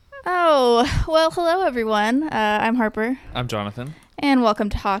Well, hello everyone. I'm Harper. I'm Jonathan. And welcome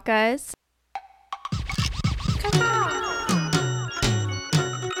to Hawkeyes.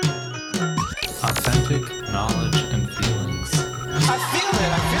 Authentic knowledge and feelings. I feel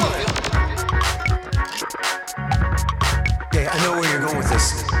it. Yeah, I know where you're going with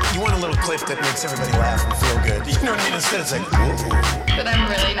this. You want a little clip that makes everybody laugh and feel good. You know what I mean? Instead it's like, whoa. But I'm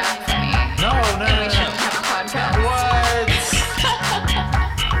really not funny. No. And we shouldn't have a podcast. What?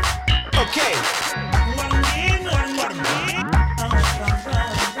 Okay.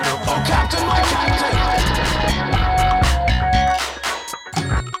 Oh, Captain, my Captain!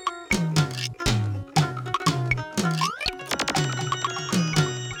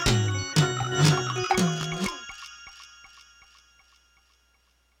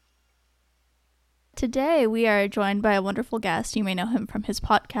 Today we are joined by a wonderful guest. You may know him from his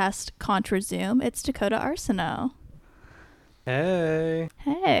podcast, Contra Zoom. It's Dakota Arsenault. Hey.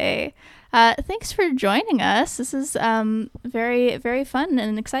 Hey. Thanks for joining us. This is very, very fun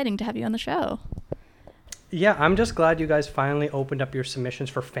and exciting to have you on the show. Yeah, I'm just glad you guys finally opened up your submissions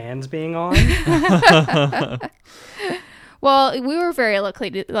for fans being on. Well, we were very lucky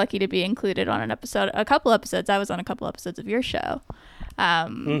to be included on a couple episodes. I was on a couple episodes of your show.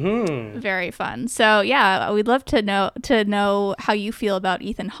 Very fun. So yeah, we'd love to know how you feel about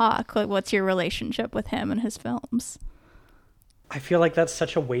Ethan Hawke. Like, what's your relationship with him and his films? I feel like that's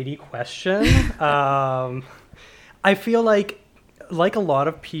such a weighty question. I feel like a lot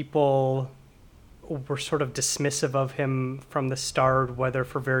of people were sort of dismissive of him from the start, whether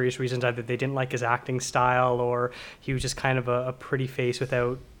for various reasons, either they didn't like his acting style or he was just kind of a pretty face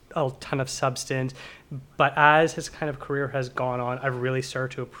without a ton of substance. But as his kind of career has gone on, I've really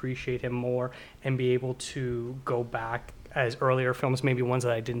started to appreciate him more and be able to go back as earlier films, maybe ones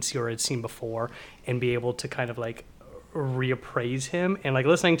that I didn't see or had seen before, and be able to kind of like reappraise him. And like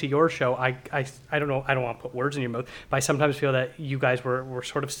listening to your show, I don't know, I don't want to put words in your mouth, but I sometimes feel that you guys were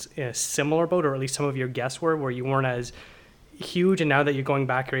sort of in a similar boat, or at least some of your guests were, where you weren't as huge, and now that you're going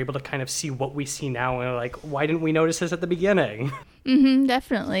back, you're able to kind of see what we see now, and like, why didn't we notice this at the beginning?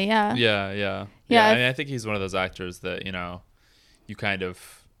 Definitely, yeah. Yeah. I mean, I think he's one of those actors that, you kind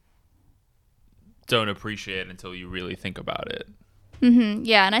of don't appreciate until you really think about it.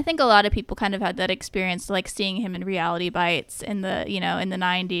 Yeah, and I think a lot of people kind of had that experience, like seeing him in Reality Bites in the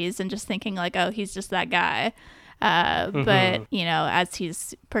 90s and just thinking like, oh, he's just that guy. But, as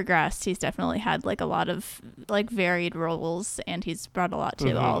he's progressed, he's definitely had like a lot of like varied roles, and he's brought a lot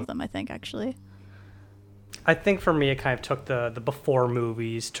to all of them, I think, actually. I think for me, it kind of took the before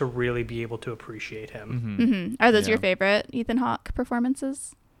movies to really be able to appreciate him. Are those your favorite Ethan Hawke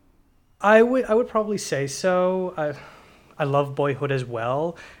performances? I would probably say so. I love Boyhood as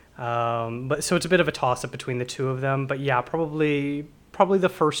well, but so it's a bit of a toss-up between the two of them. But yeah, probably the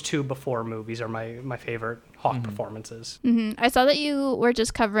first two before movies are my favorite Hawke performances. I saw that you were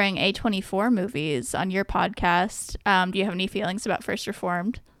just covering A24 movies on your podcast. Do you have any feelings about First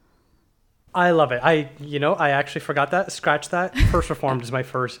Reformed? I love it. I actually forgot that. Scratch that. First Reformed is my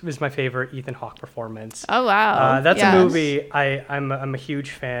favorite Ethan Hawke performance. Oh wow, that's a movie I'm a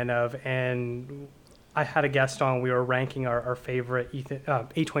huge fan of, and I had a guest on. We were ranking our favorite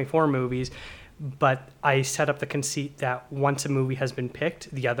A24 movies, but I set up the conceit that once a movie has been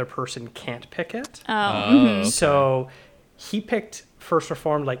picked, the other person can't pick it. Okay. So he picked First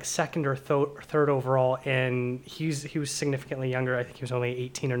Reformed like second or third overall, and he was significantly younger. I think he was only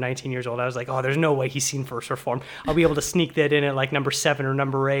 18 or 19 years old. I was like, oh, there's no way he's seen First Reformed. I'll be able to sneak that in at like number 7 or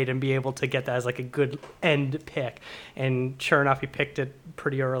number 8 and be able to get that as like a good end pick. And sure enough, he picked it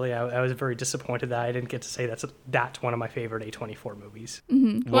pretty early. I was very disappointed that I didn't get to say that's one of my favorite A24 movies.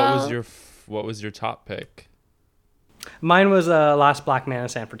 What was your top pick? Mine was Last Black Man in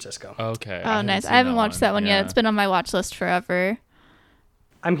San Francisco. Okay. Oh, nice. I haven't watched that one yet. It's been on my watch list forever.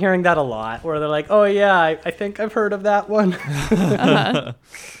 I'm hearing that a lot, where they're like, oh yeah, I think I've heard of that one.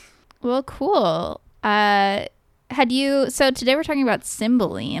 Well, cool. So today we're talking about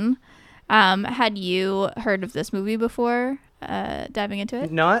Cymbeline. Had you heard of this movie before, diving into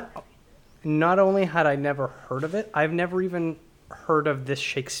it? Not only had I never heard of it, I've never even heard of this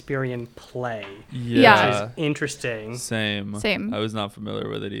Shakespearean play. Yeah. Which is interesting. Same. I was not familiar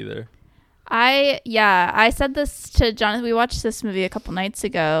with it either. I said this to Jonathan. We watched this movie a couple nights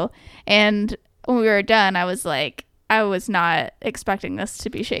ago, and when we were done, I was like, I was not expecting this to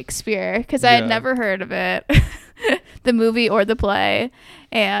be Shakespeare, because I had never heard of it, the movie or the play.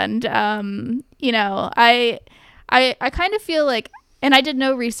 And I kind of feel like, and I did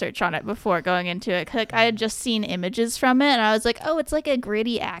no research on it before going into it. Like, I had just seen images from it, and I was like, oh, it's like a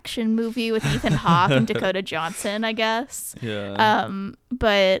gritty action movie with Ethan Hawke and Dakota Johnson, I guess. Yeah.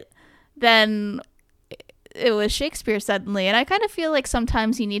 But then it was Shakespeare suddenly. And I kind of feel like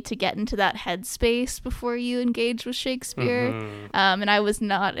sometimes you need to get into that headspace before you engage with Shakespeare. And I was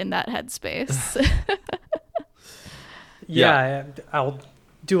not in that headspace. Yeah, I'll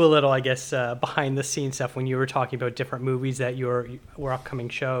do a little, I guess, behind the scenes stuff. When you were talking about different movies that were upcoming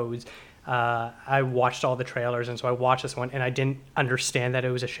shows, I watched all the trailers, and so I watched this one, and I didn't understand that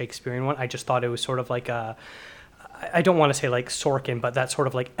it was a Shakespearean one. I just thought it was sort of like I don't want to say like Sorkin, but that sort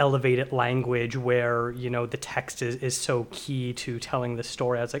of like elevated language where, you know, the text is so key to telling the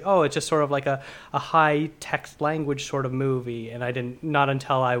story. I was like, oh, it's just sort of like a high text language sort of movie. And not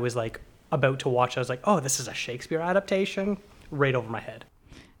until I was like about to watch, I was like, oh, this is a Shakespeare adaptation, right over my head.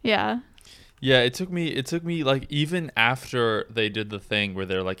 Yeah. Yeah, it took me like, even after they did the thing where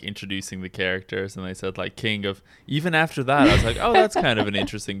they're like introducing the characters and they said like king of, even after that I was like, oh, that's kind of an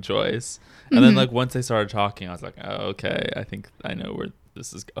interesting choice. And then like once they started talking, I was like, oh, okay, I think I know where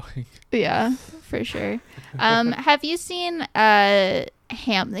this is going. Yeah, for sure. Have you seen Hamlet,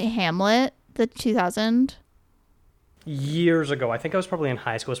 the 2000? Years ago, I think I was probably in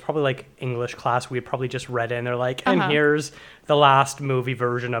high school. It was probably like English class. We had probably just read it, and they're like, and here's the last movie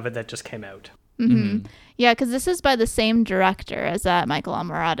version of it that just came out. Mm-hmm. Yeah, because this is by the same director as Michael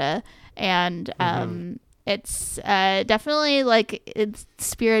Almerada, and it's definitely like, it's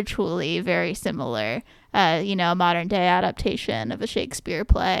spiritually very similar. You know, a modern day adaptation of a Shakespeare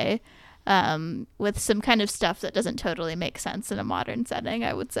play, with some kind of stuff that doesn't totally make sense in a modern setting,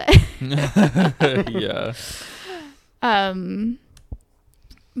 I would say. Yeah.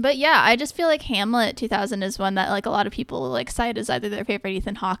 But yeah, I just feel like Hamlet 2000 is one that like a lot of people like cite as either their favorite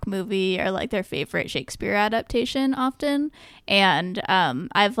Ethan Hawke movie or like their favorite Shakespeare adaptation often. And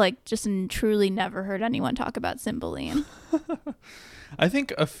I've like just truly never heard anyone talk about Cymbeline. I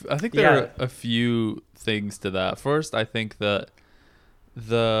think there are a few things to that. First, I think that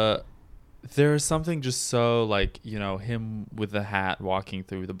there's something just so like, you know, him with the hat walking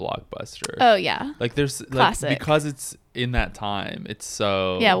through the Blockbuster. Oh yeah, like there's classic. Like, because it's in that time, it's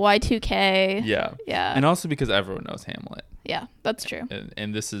so Y2K. Yeah, and also because everyone knows Hamlet. Yeah, that's true.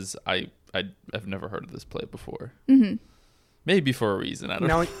 And this is I've never heard of this play before. Mm-hmm. Maybe for a reason. I don't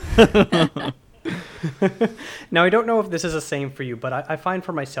know. Now, I don't know if this is the same for you, but I find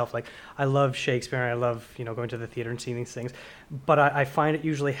for myself, like, I love Shakespeare and I love, you know, going to the theater and seeing these things, but I find it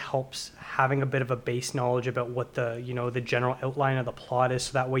usually helps having a bit of a base knowledge about what the, you know, the general outline of the plot is,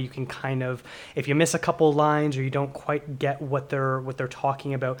 so that way you can kind of, if you miss a couple lines or you don't quite get what they're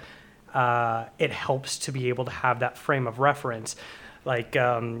talking about, it helps to be able to have that frame of reference. Like,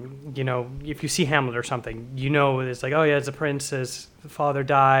 you know, if you see Hamlet or something, you know, it's like, oh yeah, it's a prince, his father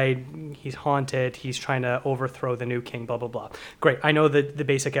died, he's haunted, he's trying to overthrow the new king, blah, blah, blah. Great, I know the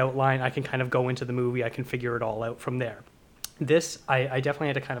basic outline, I can kind of go into the movie, I can figure it all out from there. This, I definitely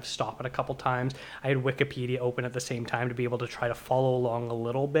had to kind of stop it a couple times. I had Wikipedia open at the same time to be able to try to follow along a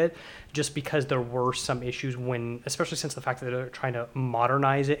little bit, just because there were some issues when, especially since the fact that they're trying to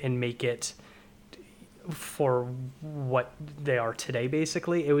modernize it and make it for what they are today,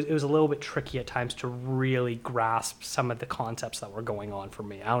 basically. It was a little bit tricky at times to really grasp some of the concepts that were going on for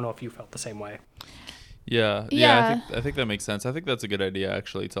me. I don't know if you felt the same way. Yeah. I think that makes sense. I think that's a good idea,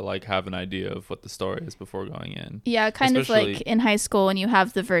 actually, to like have an idea of what the story is before going in. Yeah, kind of like in high school when you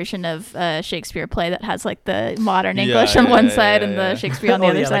have the version of a Shakespeare play that has like the modern English on one side and the Shakespeare on the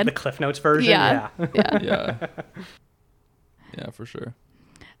other side. Like the Cliff Notes version. Yeah. Yeah, for sure.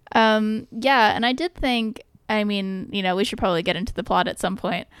 Yeah, and I did think, I mean, you know, we should probably get into the plot at some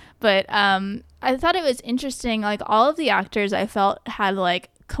point, but I thought it was interesting, like all of the actors I felt had like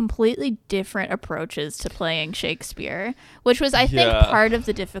completely different approaches to playing Shakespeare, which was, I think, part of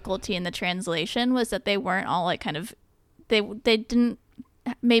the difficulty in the translation was that they weren't all like kind of, they didn't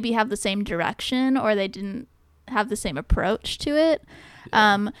maybe have the same direction, or they didn't have the same approach to it.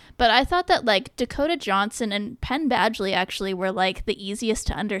 But I thought that like Dakota Johnson and Penn Badgley actually were like the easiest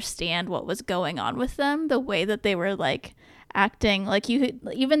to understand what was going on with them, the way that they were like acting. Like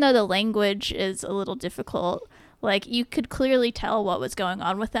even though the language is a little difficult, like you could clearly tell what was going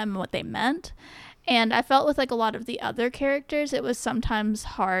on with them and what they meant. And I felt with like a lot of the other characters, it was sometimes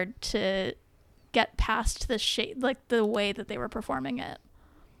hard to get past like the way that they were performing it.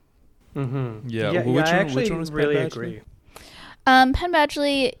 Mm-hmm. Yeah. Which one was really agree. Penn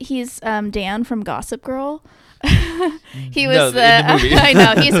Badgley, he's Dan from Gossip Girl. He was in the movie. I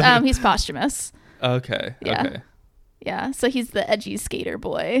know he's posthumous. Okay. Yeah. Okay. Yeah. So he's the edgy skater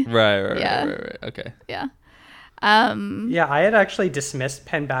boy. Right. Okay. Yeah. Yeah, I had actually dismissed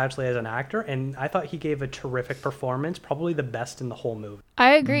Penn Badgley as an actor, and I thought he gave a terrific performance, probably the best in the whole movie.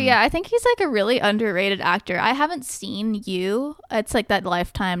 I agree. Yeah, I think he's like a really underrated actor. I haven't seen You. It's like that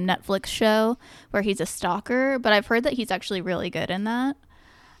Lifetime Netflix show where he's a stalker, but I've heard that he's actually really good in that.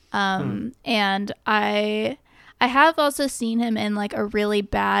 And I have also seen him in like a really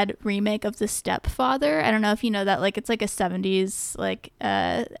bad remake of The Stepfather. I don't know if you know that, like it's like a 70s like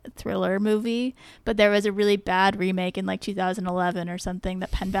thriller movie, but there was a really bad remake in like 2011 or something that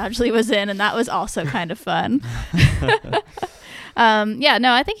Penn Badgley was in, and that was also kind of fun. Yeah,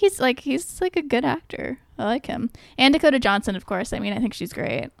 no, I think he's like a good actor. I like him. And Dakota Johnson, of course. I mean, I think she's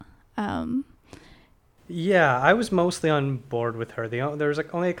great. Yeah, I was mostly on board with her. There was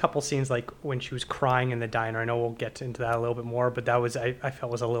like only a couple scenes like when she was crying in the diner. I know we'll get into that a little bit more, but that was I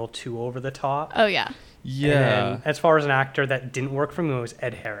felt was a little too over the top. Oh yeah. Yeah. And as far as an actor that didn't work for me was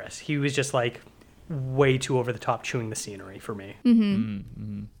Ed Harris. He was just like way too over the top, chewing the scenery for me.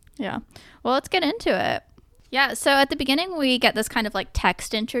 Yeah. Well, let's get into it. Yeah, so at the beginning we get this kind of like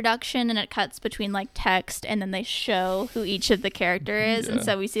text introduction, and it cuts between like text and then they show who each of the character is. Yeah. And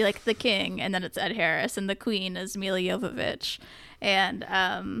so we see like the king, and then it's Ed Harris, and the queen is Mila Jovovich. And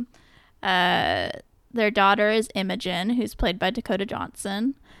their daughter is Imogen, who's played by Dakota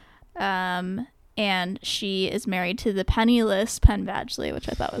Johnson. And she is married to the penniless Penn Badgley, which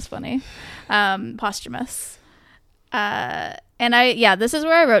I thought was funny. Posthumous. And this is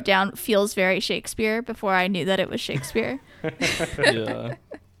where I wrote down feels very Shakespeare before I knew that it was Shakespeare. Yeah.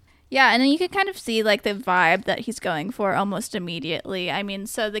 Yeah, and then you could kind of see like the vibe that he's going for almost immediately. I mean,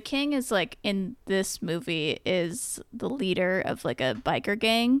 so the king is like in this movie is the leader of like a biker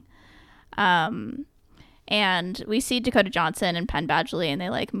gang. And we see Dakota Johnson and Penn Badgley, and they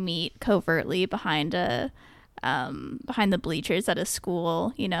like meet covertly behind the bleachers at a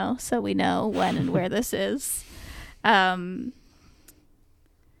school, you know, so we know when and where this is.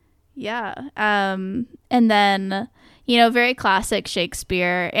 And then, you know, very classic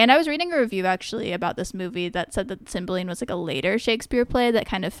Shakespeare. And I was reading a review actually about this movie that said that Cymbeline was like a later Shakespeare play that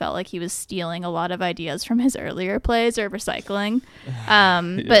kind of felt like he was stealing a lot of ideas from his earlier plays or recycling.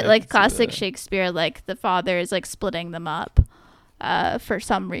 But like classic Shakespeare, like the father is like splitting them up for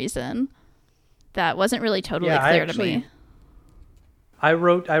some reason that wasn't really totally clear to me. I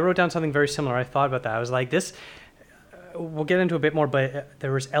wrote down something very similar. I thought about that. I was like, this. We'll get into a bit more, but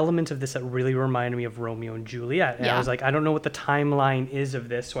there was elements of this that really reminded me of Romeo and Juliet. And I was like, I don't know what the timeline is of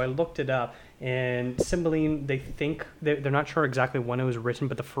this. So I looked it up. And Cymbeline, they think, they're not sure exactly when it was written,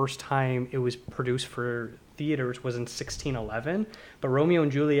 but the first time it was produced for theaters was in 1611. But Romeo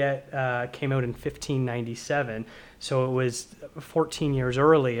and Juliet came out in 1597. So it was 14 years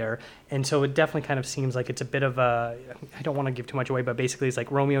earlier. And so it definitely kind of seems like it's a bit of a, I don't want to give too much away, but basically it's like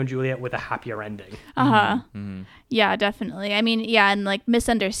Romeo and Juliet with a happier ending. Yeah, definitely. I mean, yeah, and like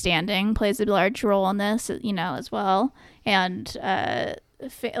misunderstanding plays a large role in this, you know, as well. And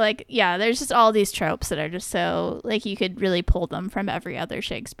there's just all these tropes that are just so like you could really pull them from every other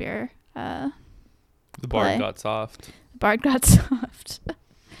Shakespeare. The bard got soft. Bard got soft.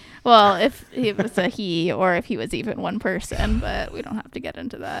 Well, if it was a he or if he was even one person, but we don't have to get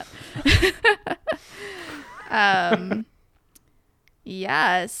into that. And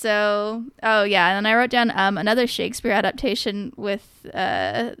then I wrote down another Shakespeare adaptation with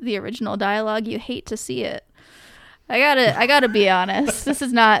the original dialogue. You hate to see it. I gotta be honest. It's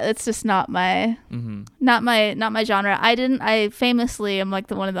just not my genre. I famously am like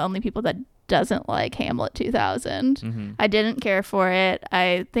one of the only people that doesn't like Hamlet 2000. I didn't care for it.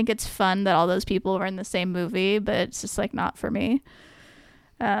 I think it's fun that all those people were in the same movie, but it's just like not for me.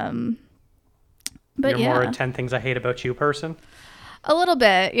 But You're more a 10 Things I Hate About You person? A little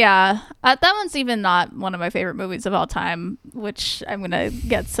bit, yeah. That one's even not one of my favorite movies of all time, which I'm going to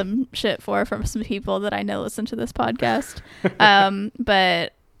get some shit from some people that I know listen to this podcast.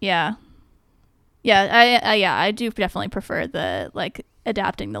 But yeah. I do definitely prefer the like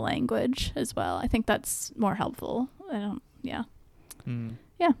adapting the language as well. I think that's more helpful. Yeah,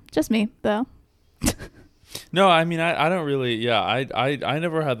 just me though. No, I mean, I don't really, I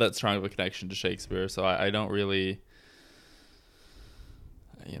never had that strong of a connection to Shakespeare, so I don't really,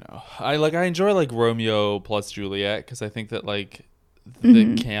 you know, I enjoy like Romeo plus Juliet because I think that like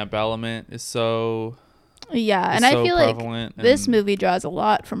the camp element is so and I feel like this movie draws a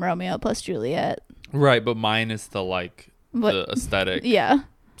lot from Romeo plus Juliet. Right, but mine is the like the aesthetic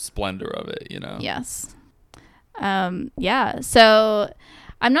splendor of it, you know. Yes. So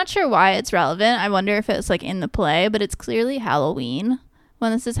I'm not sure why it's relevant. I wonder if it's like in the play, but it's clearly Halloween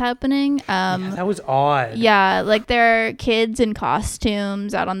when this is happening. That was odd. Yeah, like there are kids in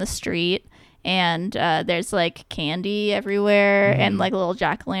costumes out on the street, and there's like candy everywhere and like little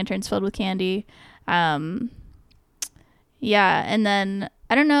jack-o'-lanterns filled with candy. Yeah, and then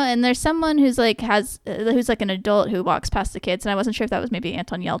I don't know, and there's someone who's like who's like an adult who walks past the kids, and I wasn't sure if that was maybe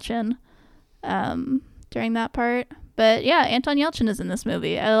Anton Yelchin during that part. But yeah, Anton Yelchin is in this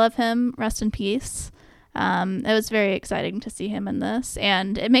movie. I love him. Rest in peace. It was very exciting to see him in this,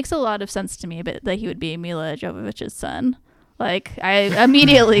 and it makes a lot of sense to me that he would be Mila Jovovich's son. Like, I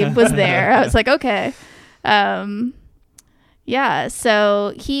immediately was there. I was like, okay. Yeah,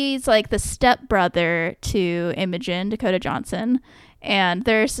 so he's like the stepbrother to Imogen, Dakota Johnson, and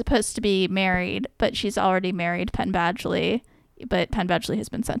they're supposed to be married, but she's already married Penn Badgley, but Penn Badgley has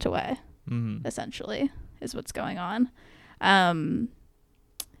been sent away, essentially, is what's going on.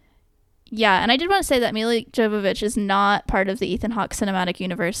 Yeah, and I did want to say that Mila Jovovich is not part of the Ethan Hawke cinematic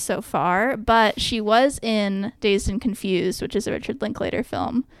universe so far, but she was in Dazed and Confused, which is a Richard Linklater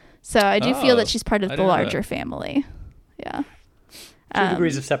film. So I do feel that she's part of the larger family. Yeah. 2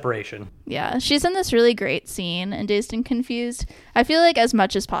 degrees of separation. Yeah, she's in this really great scene in Dazed and Confused. I feel like as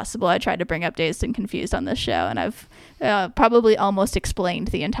much as possible I tried to bring up Dazed and Confused on this show, and I've probably almost explained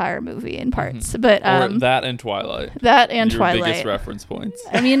the entire movie in parts. But or that and Twilight. That and your Twilight. Biggest reference points.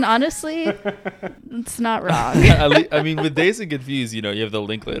 I mean, honestly, it's not wrong. I mean, with Dazed and Confused, you have the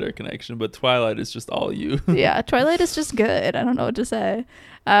Linklater connection, but Twilight is just all you. Yeah, Twilight is just good. I don't know what to say.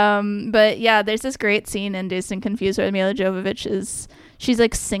 But yeah, there's this great scene in Dazed and Confused where Mila Jovovich she's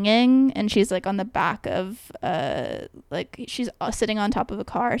like singing, and she's like on the back of like she's sitting on top of a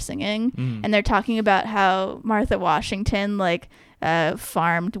car singing, and they're talking about how Martha Washington like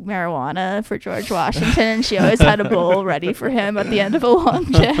farmed marijuana for George Washington, and she always had a bowl ready for him at the end of a long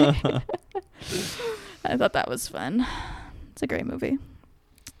day. I thought that was fun. It's a great movie.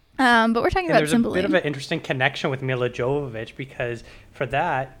 But we're talking about There's Cymbeline. a bit of an interesting connection with Mila Jovovich, because for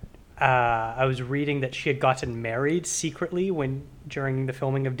that, I was reading that she had gotten married secretly during the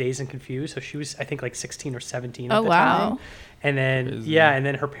filming of Dazed and Confused. So she was, I think, like 16 or 17 at the time. And then, and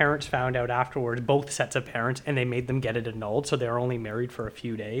then her parents found out afterwards, both sets of parents, and they made them get it annulled. So they were only married for a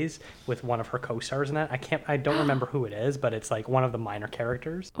few days with one of her co-stars in that. I don't remember who it is, but it's like one of the minor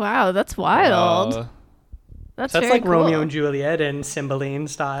characters. Wow, that's wild. That's very like cool. Romeo and Juliet in Cymbeline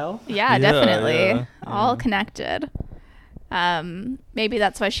style. Yeah, definitely. All connected. Maybe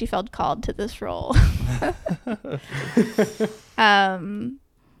that's why she felt called to this role.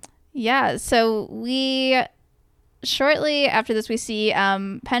 Yeah, so we shortly after this we see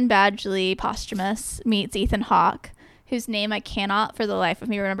Penn Badgley, posthumous, meets Ethan Hawke, whose name I cannot for the life of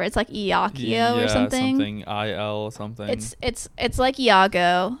me remember. It's like Iacchio or something. Something I-L something. It's like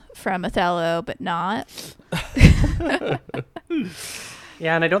Iago from Othello, but not.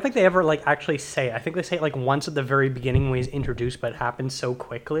 Yeah, and I don't think they ever like actually say it. I think they say it like once at the very beginning when he's introduced, but it happens so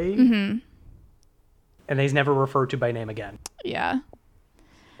quickly. And he's never referred to by name again. Yeah.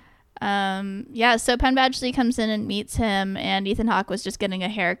 Yeah, so Penn Badgley comes in and meets him, and Ethan Hawke was just getting a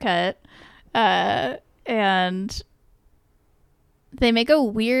haircut. And they make a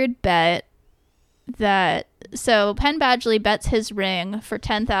weird bet so Penn Badgley bets his ring for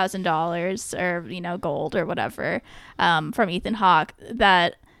 $10,000 or, gold or whatever, from Ethan Hawke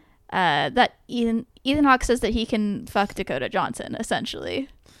that Ethan Hawke says that he can fuck Dakota Johnson, essentially.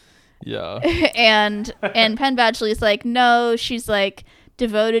 Yeah. and Penn Badgley's like, no, she's like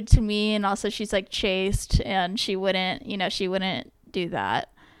devoted to me, and also she's like chaste, and she wouldn't do that.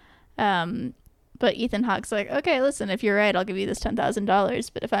 But Ethan Hawke's like, okay, listen, if you're right, I'll give you this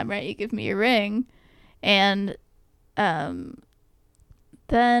 $10,000, but if I'm right, you give me your ring. And then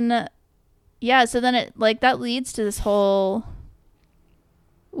it like that leads to this whole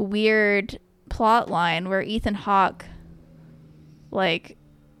weird plot line where Ethan Hawke like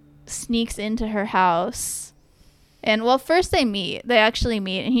sneaks into her house, and first they actually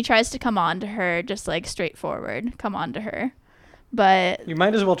meet, and he tries to come on to her, just like straightforward come on to her, but you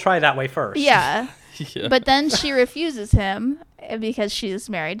might as well try that way first. Yeah. But then she refuses him because she's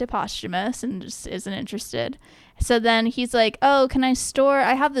married to Posthumous and just isn't interested. So then he's like, oh,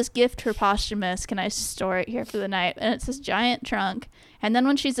 I have this gift for Posthumous, can I store it here for the night? And it's this giant trunk, and then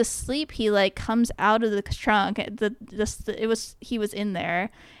when she's asleep, he like comes out of the trunk, he was in there,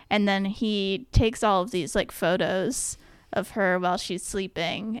 and then he takes all of these like photos of her while she's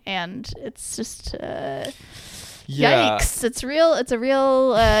sleeping, and it's just yikes. It's a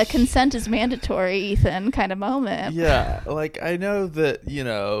real consent is mandatory, Ethan, kind of moment. Yeah, like I know that,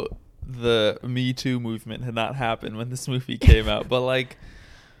 the Me Too movement had not happened when this movie came out, but like,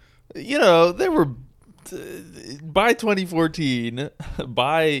 there were by 2014,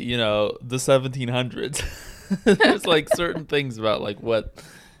 by the 1700s, there's like certain things about like what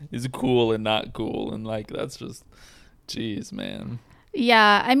is cool and not cool, and like that's just, jeez, man.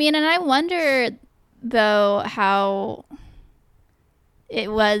 Yeah, I mean, and I wonder though how it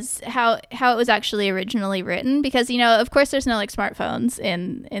was actually originally written, because of course there's no like smartphones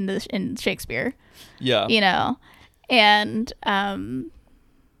in Shakespeare, Yeah. And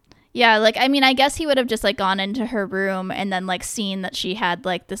yeah, like I mean, I guess he would have just like gone into her room and then like seen that she had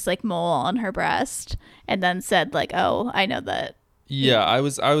like this like mole on her breast and then said like, oh, I know that. Yeah, I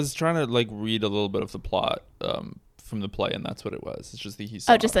was trying to like read a little bit of the plot from the play, and that's what it was. It's just that he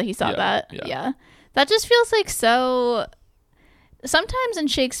saw. Oh, just that he saw that. Yeah. Yeah. That just feels like so. Sometimes in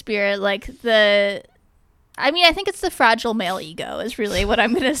Shakespeare, like I think it's the fragile male ego is really what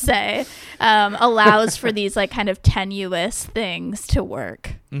I'm gonna say. Allows for these like kind of tenuous things to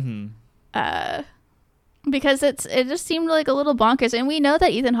work. Mm-hmm. Because it just seemed like a little bonkers, and we know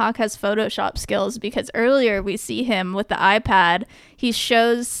that Ethan Hawke has Photoshop skills because earlier we see him with the iPad. He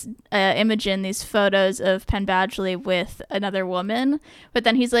shows Imogen these photos of Penn Badgley with another woman, but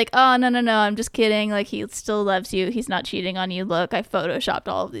then he's like, "Oh no, I'm just kidding. Like he still loves you. He's not cheating on you. Look, I photoshopped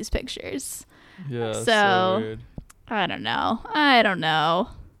all of these pictures." Yeah. So weird. I don't know.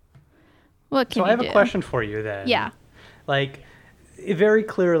 What can So you I have do? a question for you then. Yeah. Like, very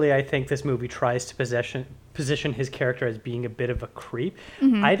clearly, I think this movie tries to position his character as being a bit of a creep.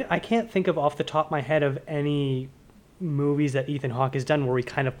 Mm-hmm. I can't think of off the top of my head of any movies that Ethan Hawke has done where he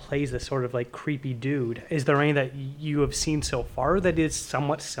kind of plays this sort of like creepy dude. Is there any that you have seen so far that is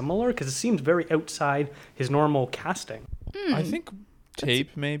somewhat similar? Because it seems very outside his normal casting. I think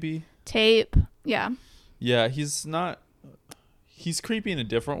Tape maybe. Tape. Yeah. Yeah, he's creepy in a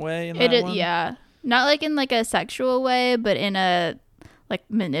different way in It that is. one. Yeah. Not like in like a sexual way, but in a like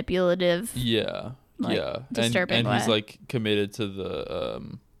manipulative. Yeah. Like, yeah. disturbing and he's way. like committed to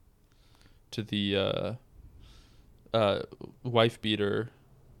the wife beater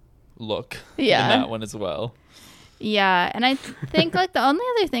look Yeah. in that one as well. Yeah, and I think like the only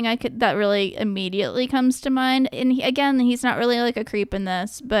other thing that really immediately comes to mind, and again, he's not really like a creep in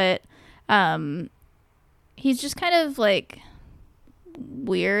this, but he's just kind of like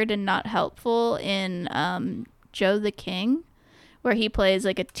weird and not helpful in Joe the King, where he plays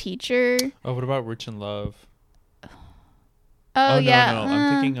like a teacher. Oh, what about Rich in Love? Oh yeah, no.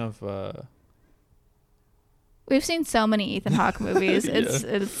 I'm thinking of we've seen so many Ethan Hawke movies. Yeah.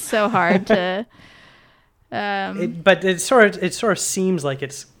 It's so hard to. But it sort of seems like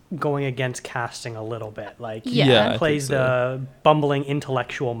it's going against casting a little bit. Like Yeah. Yeah, I he plays think so. the bumbling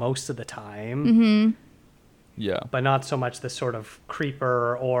intellectual most of the time, Mm-hmm. Yeah. but not so much the sort of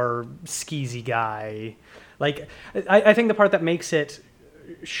creeper or skeezy guy. Like I think the part that makes it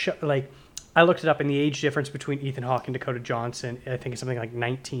like I looked it up, and the age difference between Ethan Hawke and Dakota Johnson, I think it's something like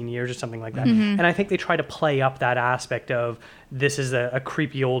 19 years or something like that. Mm-hmm. And I think they try to play up that aspect of this is a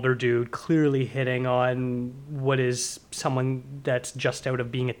creepy older dude clearly hitting on what is someone that's just out of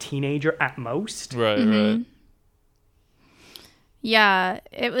being a teenager at most. Right, Mm-hmm. right. Yeah,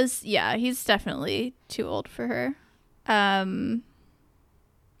 it was. Yeah, he's definitely too old for her. Yeah,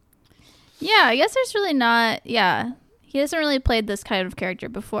 I guess there's really not. Yeah, he hasn't really played this kind of character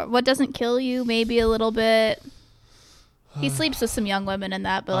before. What Doesn't Kill You, maybe a little bit. He sleeps with some young women in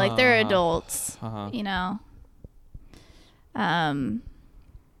that, but like they're adults, you know. Yeah,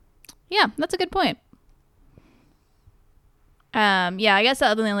 that's a good point. Yeah, I guess the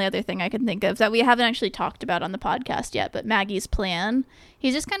only other thing I can think of that we haven't actually talked about on the podcast yet, but Maggie's Plan.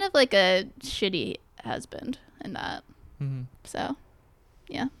 He's just kind of like a shitty husband in that. Mm-hmm. So,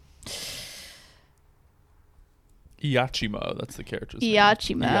 yeah. Iachimo, that's the character's name.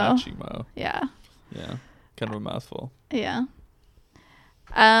 Iachimo. Iachimo. Yeah. Yeah. Kind of a mouthful. Yeah.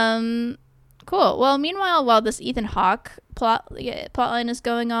 Cool. Well, meanwhile, while this Ethan Hawke plotline is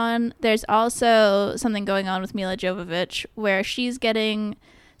going on, there's also something going on with Mila Jovovich where she's getting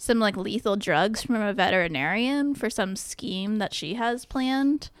some like lethal drugs from a veterinarian for some scheme that she has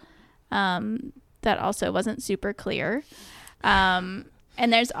planned. That also wasn't super clear. And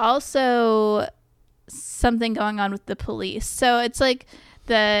there's also something going on with the police. So it's like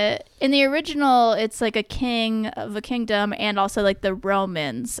in the original, it's like a king of a kingdom, and also like the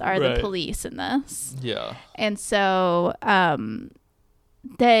Romans are the Right. police in this. Yeah. And so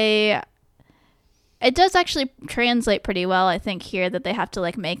it does actually translate pretty well, I think, here that they have to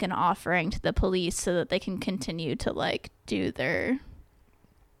like make an offering to the police so that they can continue to like do their,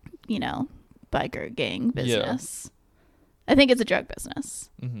 you know, biker gang business. I think it's a drug business.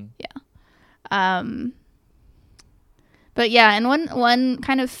 Mm-hmm. But yeah, and one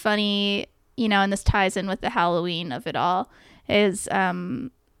kind of funny, you know, and this ties in with the Halloween of it all, is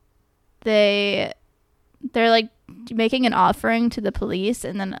they they're like making an offering to the police,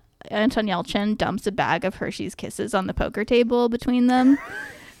 and then Anton Yelchin dumps a bag of Hershey's Kisses on the poker table between them.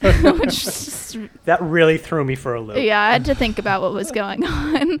 Which just, That really threw me for a loop. yeah, I had to think about what was going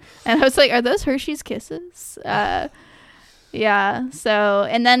on, and I was like, "Are those Hershey's Kisses?" Yeah. So,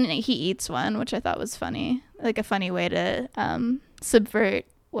 and then he eats one, which I thought was funny, like a funny way to subvert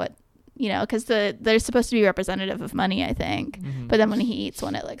what, because they're supposed to be representative of money, I think. But then when he eats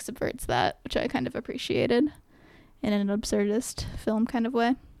one, it like subverts that, which I kind of appreciated in an absurdist film kind of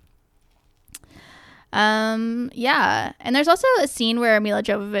way. Yeah, and there's also a scene where Mila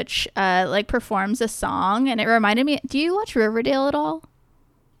Jovovich like performs a song, and it reminded me. Do you watch Riverdale at all?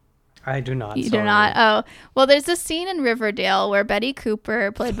 I do not. You sorry. do not? Oh, well, there's this scene in Riverdale where Betty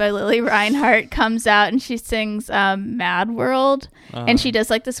Cooper, played by Lily Reinhart, comes out and she sings Mad World. And she does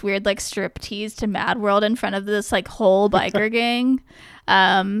like this weird like striptease to Mad World in front of this like whole biker gang.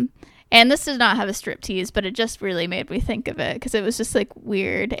 And this did not have a striptease, but it just really made me think of it because it was just like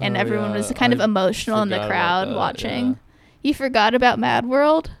weird. And everyone was kind of emotional in the crowd watching. Yeah. You forgot about Mad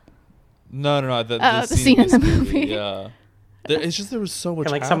World? No. The scene in the movie. Yeah. It's just there was so much.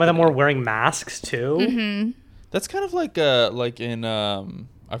 And like happening. some of them were wearing masks too. Mm-hmm. That's kind of like in I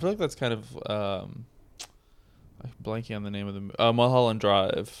feel like that's kind of I'm blanking on the name of the Mulholland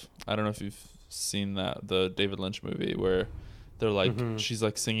Drive. I don't know if you've seen that, the David Lynch movie where they're like she's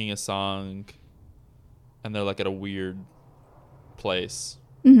like singing a song and they're like at a weird place.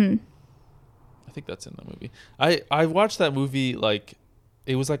 I think that's in the movie. I watched that movie like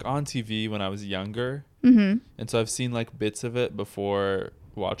it was like on TV when I was younger. And so I've seen like bits of it before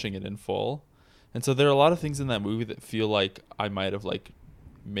watching it in full. And so there are a lot of things in that movie that feel like I might have like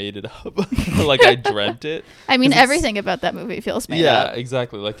made it up. Like I dreamt it. I mean, everything about that movie feels made up. Yeah,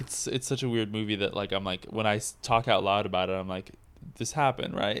 exactly. Like it's such a weird movie that like I'm like when I talk out loud about it, I'm like, this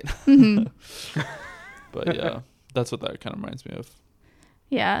happened, right? But yeah, that's what that kind of reminds me of.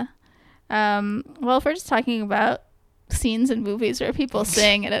 Yeah. Well, if we're just talking about scenes in movies where people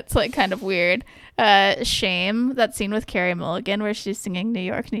sing and it's like kind of weird, Shame, that scene with Carey Mulligan where she's singing New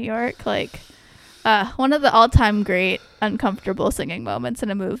York, New York, like one of the all-time great uncomfortable singing moments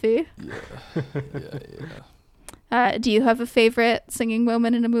in a movie. Yeah. Do you have a favorite singing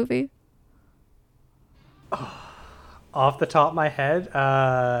moment in a movie? Off the top of my head,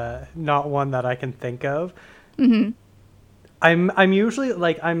 not one that I can think of. I'm usually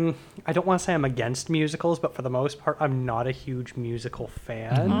like I don't want to say I'm against musicals, but for the most part, I'm not a huge musical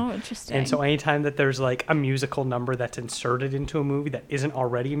fan. Oh, interesting. And so anytime that there's like a musical number that's inserted into a movie that isn't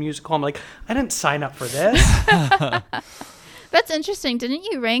already a musical, I'm like, I didn't sign up for this. That's interesting. Didn't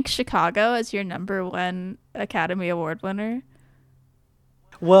you rank Chicago as your number one Academy Award winner?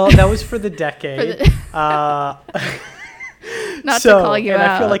 Well, that was for the decade. Not to call you out.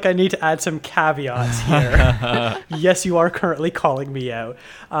 I feel like I need to add some caveats here. Yes, you are currently calling me out.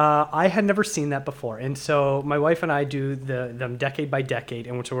 I had never seen that before. And so my wife and I do them decade by decade.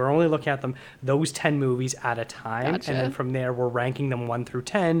 And so we're only looking at them, those 10 movies at a time. Gotcha. And then from there, we're ranking them 1 through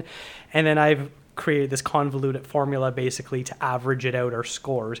 10. And then I've created this convoluted formula basically to average it out our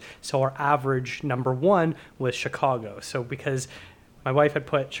scores. So our average number 1 was Chicago. So because my wife had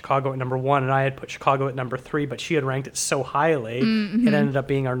put Chicago at number 1 and I had put Chicago at number 3, but she had ranked it so highly, it ended up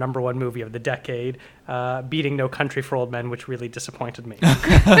being our number 1 movie of the decade, beating No Country for Old Men, which really disappointed me.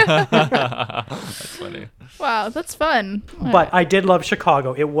 That's funny. Wow, that's fun. But I did love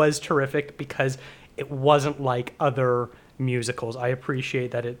Chicago. It was terrific because it wasn't like other musicals. I appreciate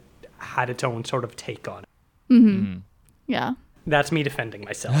that it had its own sort of take on it. Yeah. That's me defending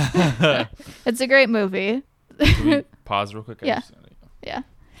myself. It's a great movie. Can we pause real quick? Yeah. Yeah.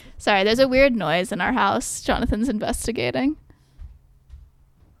 Sorry, there's a weird noise in our house. Jonathan's investigating.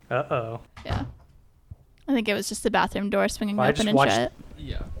 Uh-oh. Yeah. I think it was just the bathroom door swinging Well, I open just and watched shut.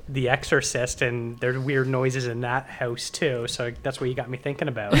 Yeah. The Exorcist, and there's weird noises in that house too. So that's what you got me thinking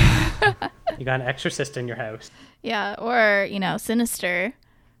about. You got an exorcist in your house. Yeah, or, Sinister.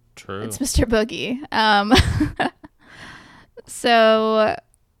 True. It's Mr. Boogie. So,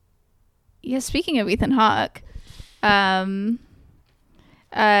 yeah, speaking of Ethan Hawke,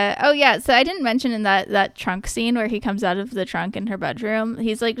 so I didn't mention in that trunk scene where he comes out of the trunk in her bedroom,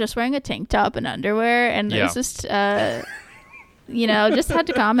 he's like just wearing a tank top and underwear, and it was just just had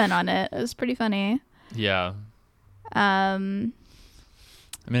to comment on it. It was pretty funny. Yeah. I mean,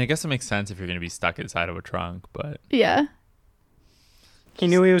 I guess it makes sense if you're going to be stuck inside of a trunk, but yeah. He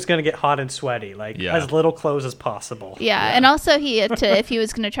knew he was going to get hot and sweaty, like Yeah. as little clothes as possible. Yeah, and also he had to, if he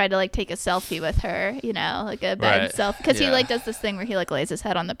was going to try to like take a selfie with her, you know, like a bed Right. selfie, because he Yeah. like does this thing where he like lays his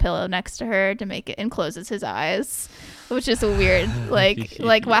head on the pillow next to her to make it and closes his eyes, which is a weird like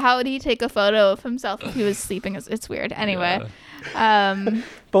wow, how would he take a photo of himself if he was sleeping? It's weird. Anyway,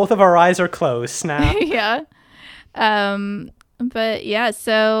 Both of our eyes are closed. Snap. yeah. But yeah,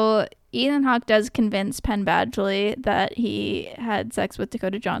 so Ethan Hawke does convince Penn Badgley that he had sex with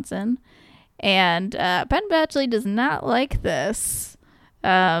Dakota Johnson, and Penn Badgley does not like this.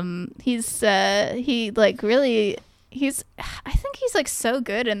 He like really, I think he's like so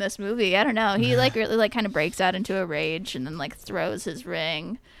good in this movie. I don't know. He like really like kind of breaks out into a rage and then like throws his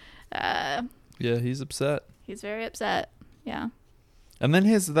ring. Yeah, he's upset. He's very upset. Yeah. And then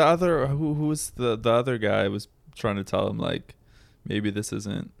the other who was the other guy was trying to tell him like maybe this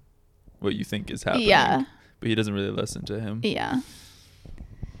isn't what you think is happening. Yeah. But he doesn't really listen to him. Yeah.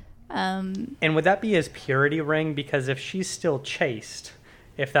 And would that be his purity ring? Because if she's still chaste,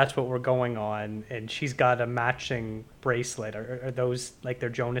 if that's what we're going on, and she's got a matching bracelet, are those like their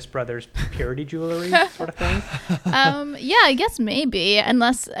Jonas Brothers purity jewelry sort of thing? Yeah, I guess maybe,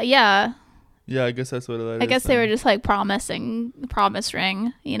 unless yeah. Yeah, I guess that's what it is. I guess they were just like promise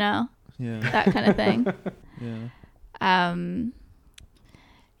ring, you know, Yeah. that kind of thing. Yeah.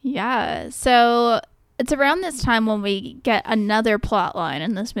 Yeah. So it's around this time when we get another plot line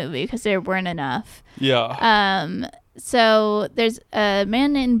in this movie because there weren't enough. Yeah. So there's a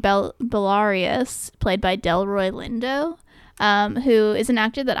man named Belarius, played by Delroy Lindo, who is an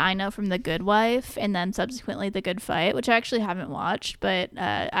actor that I know from The Good Wife and then subsequently The Good Fight, which I actually haven't watched, but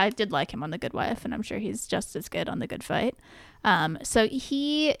I did like him on The Good Wife, and I'm sure he's just as good on The Good Fight. So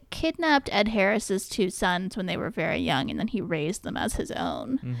he kidnapped Ed Harris's two sons when they were very young, and then he raised them as his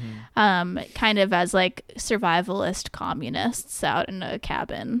own, kind of as like survivalist communists out in a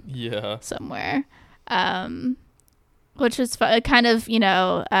cabin Yeah. somewhere. Which was kind of, you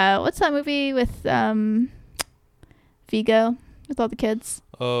know, what's that movie with Vigo with all the kids?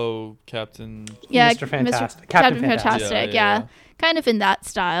 Oh, Captain. Yeah, Mr. Fantastic. Captain Captain Fantastic. Yeah. Kind of in that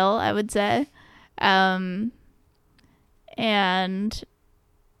style, I would say. And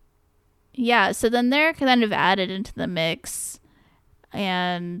yeah, so then they're kind of added into the mix,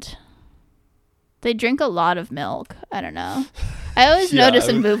 and they drink a lot of milk. I don't know. I always Yeah, notice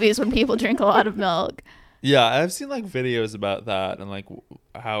in movies when people drink a lot of milk. Yeah, I've seen like videos about that and like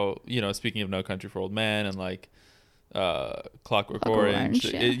how, you know, speaking of No Country for Old Men and like Clockwork Orange,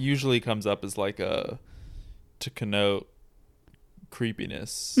 yeah. it usually comes up as like to connote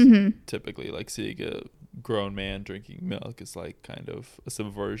creepiness. Typically, like seeing a grown man drinking milk is like kind of a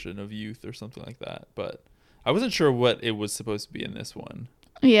subversion of youth or something like that. But I wasn't sure what it was supposed to be in this one.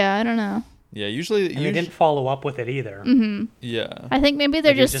 Yeah, I don't know. Yeah, usually And they didn't follow up with it either. Yeah, I think maybe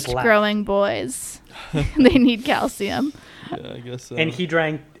they're Like, it just just left. growing boys. They need calcium. yeah, I guess so. And he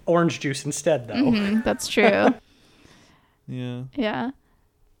drank orange juice instead, though. That's true. yeah. Yeah.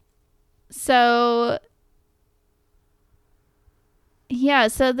 So yeah,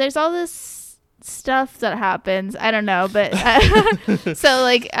 so there's all this stuff that happens. I don't know, but so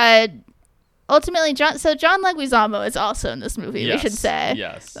like ultimately John Leguizamo is also in this movie, we should say.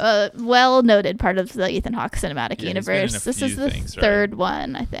 Yes. Well noted part of the Ethan Hawke cinematic Yeah, he's been in a universe. This few is the things, right? third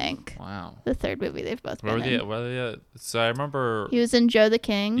one, I think. Wow. The third movie they've both Where been in. were they at? So I remember. He was in Joe the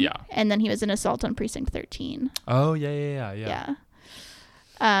King. Yeah. And then he was in Assault on Precinct 13. Oh yeah. Yeah.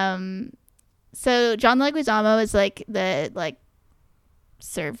 So John Leguizamo is like the like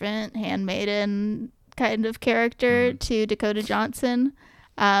servant, handmaiden kind of character to Dakota Johnson.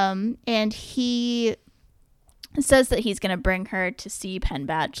 And he says that he's going to bring her to see Penn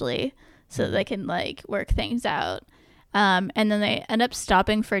Badgley so that they can like work things out. And then they end up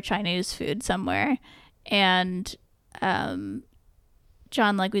stopping for Chinese food somewhere. And John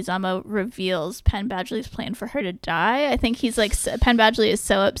Leguizamo reveals Penn Badgley's plan for her to die. I think he's like, Penn Badgley is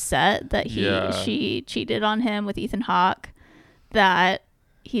so upset that she cheated on him with Ethan Hawke that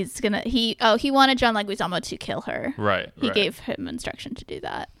he wanted John Leguizamo to kill her. Right. He gave him instruction to do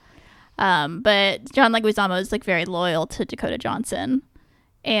that. But John Leguizamo is like very loyal to Dakota Johnson.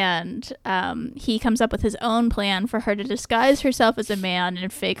 And he comes up with his own plan for her to disguise herself as a man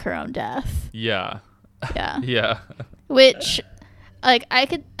and fake her own death. Yeah. Yeah. Yeah. Which, like,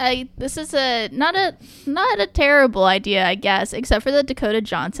 this is not a terrible idea, I guess, except for that Dakota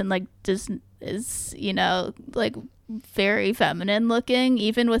Johnson, like, is, you know, like, very feminine looking,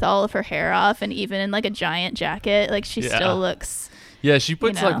 even with all of her hair off and even in, like, a giant jacket. Like, she still looks... Yeah, she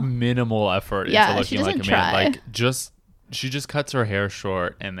puts, you know. like, minimal effort Yeah, into she looking like a doesn't man. try. Like, she just cuts her hair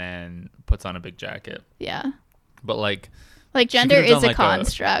short and then puts on a big jacket. Yeah. But, like, Like gender could've is done, a like,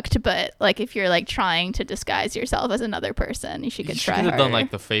 construct, but like if you're like trying to disguise yourself as another person, she could try She could have harder. done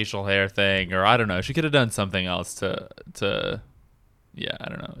like the facial hair thing, or I don't know. She could have done something else to. Yeah, I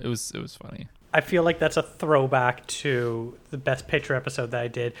don't know. It was funny. I feel like that's a throwback to the Best Picture episode that I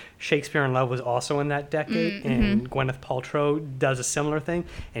did. Shakespeare in Love was also in that decade, and Gwyneth Paltrow does a similar thing,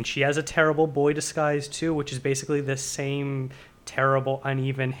 and she has a terrible boy disguise too, which is basically the same terrible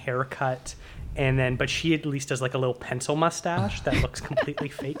uneven haircut, and then but she at least does like a little pencil mustache that looks completely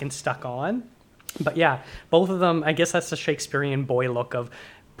fake and stuck on. But yeah, both of them, I guess that's the Shakespearean boy look of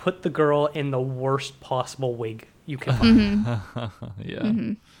put the girl in the worst possible wig you can find.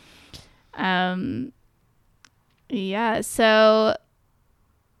 Yeah. Yeah, so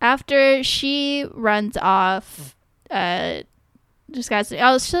after she runs off, disguised,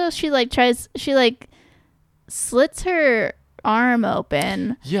 so she slits her arm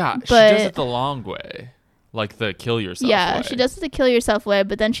open. Yeah, she but does it the long way, like the kill yourself yeah, way. she does the kill yourself way,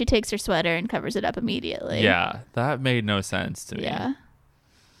 but then she takes her sweater and covers it up immediately. Yeah, that made no sense to me. Yeah.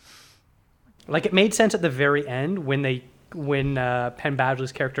 Like it made sense at the very end when Penn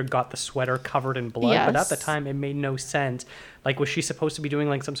Badgley's character got the sweater covered in blood, but at the Yes. time it made no sense. Like, was she supposed to be doing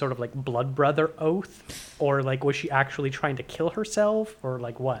like some sort of like blood brother oath, or like was she actually trying to kill herself, or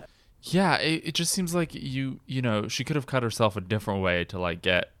like what? Yeah, it just seems like you know, she could have cut herself a different way to like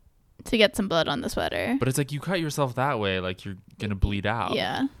get, To get some blood on the sweater. but it's like you cut yourself that way, like you're gonna bleed out.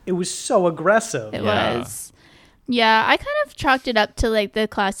 Yeah. It was so aggressive. It Yeah. was. Yeah, I kind of chalked it up to like the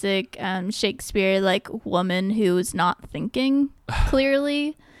classic Shakespeare, like woman who's not thinking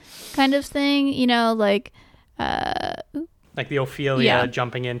clearly kind of thing, you know, like, Like the Ophelia Yeah.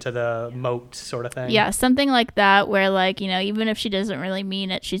 jumping into the moat sort of thing. yeah, something like that, where like, you know, even if she doesn't really mean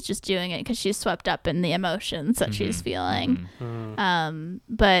it, she's just doing it because she's swept up in the emotions that she's feeling.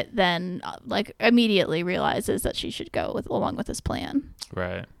 But then like immediately realizes that she should go along with this plan.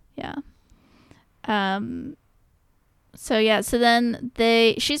 Right. Yeah. So yeah, so then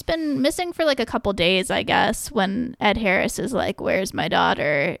she's been missing for like a couple days, I guess, when Ed Harris is like, "Where's my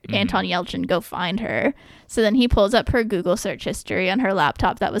daughter?" Anton Yelchin, go find her. So then he pulls up her Google search history on her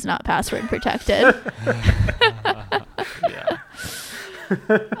laptop that was not password protected. Yeah.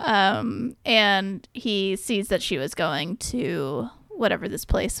 And he sees that she was going to whatever this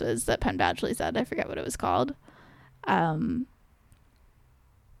place was that Penn Badgley said. I forget what it was called. And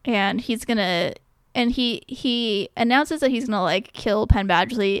he's gonna, and he announces that he's gonna like kill Penn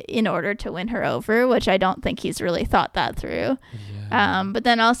Badgley in order to win her over, which I don't think he's really thought that through. But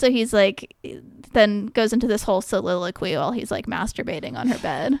then also he's like, then goes into this whole soliloquy while he's like masturbating on her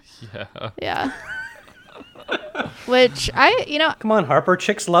bed. Yeah. Yeah. Which Come on, Harper.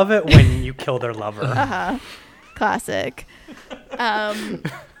 Chicks love it when you kill their lover. classic.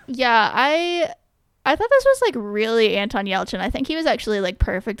 Yeah, I thought this was like really Anton Yelchin. I think he was actually like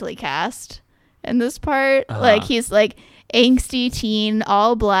perfectly cast in this part. Like he's like angsty teen,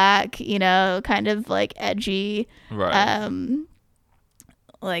 all black, you know, kind of like edgy, Right.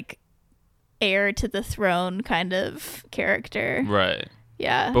 like heir to the throne kind of character. Right.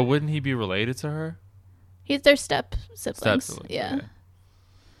 Yeah. But wouldn't he be related to her? He's their step siblings. Step-siblings, Yeah. okay.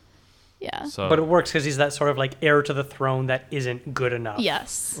 Yeah. So, But it works because he's that sort of like heir to the throne that isn't good enough.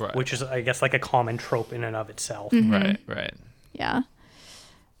 Yes. right. Which is, I guess, like a common trope in and of itself. Right. Right. Yeah.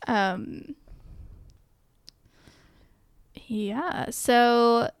 Yeah.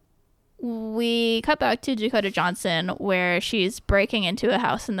 So we cut back to Dakota Johnson where she's breaking into a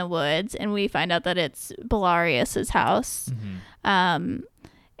house in the woods and we find out that it's Belarius's house.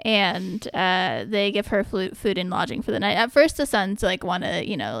 And they give her food and lodging for the night. At first the sons like want to,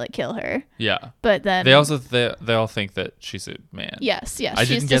 you know, like kill her. Yeah. But then They also they all think that she's a man. Yes, I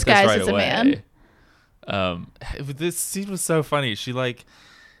she's didn't get this disguised right as a away. man. This scene was so funny. She's like,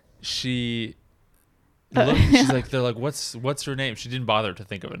 they're like, what's her name? She didn't bother to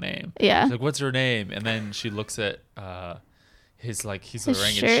think of a name. Yeah. She's like, what's her name? And then she looks at he's wearing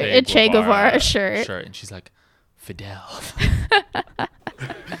shirt, a a Che Guevara shirt. and she's like, Fidel.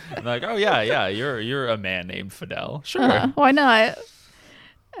 I'm like, oh yeah, you're a man named Fidel. Sure. Why not?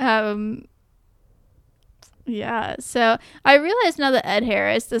 Yeah. So I realize now that Ed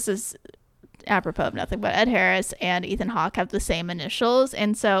Harris, this is apropos of nothing, but Ed Harris and Ethan Hawke have the same initials,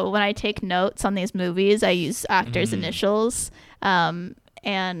 and so when I take notes on these movies, I use actors' initials. And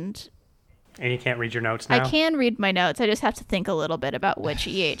And you can't read your notes now? I can read my notes. I just have to think a little bit about which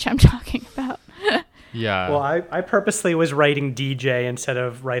EH I'm talking about. Yeah. Well, I purposely was writing DJ instead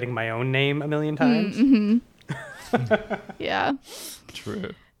of writing my own name a million times. Yeah.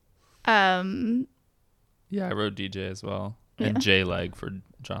 True. Um. Yeah, I wrote DJ as well. And J Leg for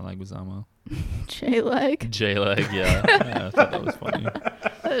John Leguizamo. J-Leg. J-Leg, yeah. Yeah, I thought that was funny.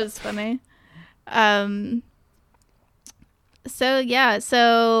 That was funny.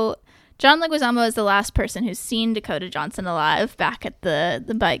 So John Leguizamo is the last person who's seen Dakota Johnson alive back at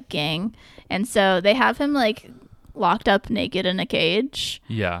the bike gang. And so they have him like locked up naked in a cage.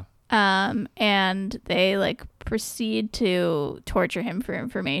 Yeah. And they like proceed to torture him for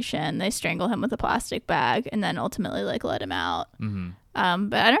information. They strangle him with a plastic bag and then ultimately like let him out. Mm-hmm.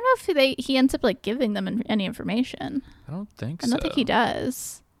 But I don't know if he ends up like giving them any information. I don't think I so. don't think he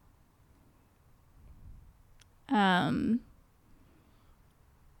does. And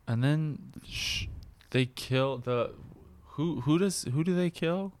then they kill the who do they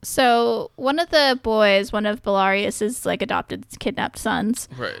kill? So one of the boys, one of Belarius's like adopted kidnapped sons,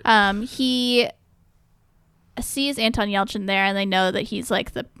 Right. He sees Anton Yelchin there, and they know that he's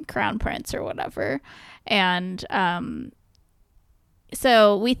like the crown prince or whatever, and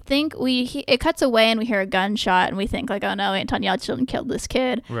so we think it cuts away and we hear a gunshot and we think like, oh no, Anton Yelchin killed this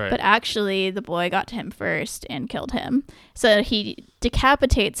kid. Right. But actually the boy got to him first and killed him. So he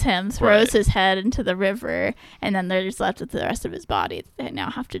decapitates him, throws his head into the river, and then they're just left with the rest of his body that they now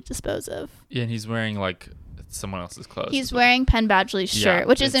have to dispose of. Yeah, and he's wearing like someone else's clothes. He's wearing Penn Badgley's shirt,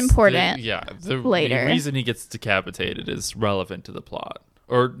 which is important. The later. reason he gets decapitated is relevant to the plot.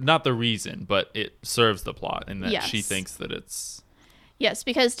 Or not the reason, but it serves the plot in that she thinks that it's... Yes,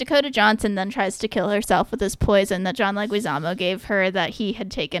 because Dakota Johnson then tries to kill herself with this poison that John Leguizamo gave her that he had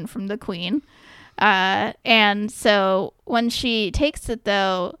taken from the queen. And so when she takes it,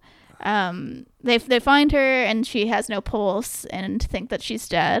 though, they find her and she has no pulse and think that she's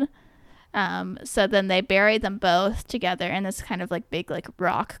dead. So then they bury them both together in this kind of like big like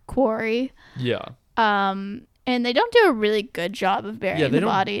rock quarry. Yeah. And they don't do a really good job of burying the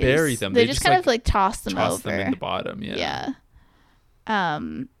bodies. Bury them. They just kind of like toss them over. Toss them in the bottom. Yeah. Yeah.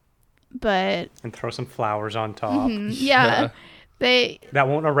 But And throw some flowers on top. yeah. That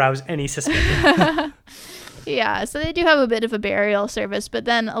won't arouse any suspicion. Yeah, so they do have a bit of a burial service, but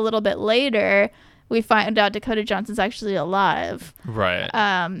then a little bit later, we find out Dakota Johnson's actually alive. Right.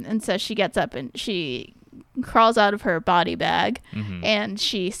 And so she gets up and she crawls out of her body bag, and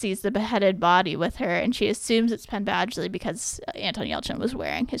she sees the beheaded body with her, and she assumes it's Penn Badgley because Anton Yelchin was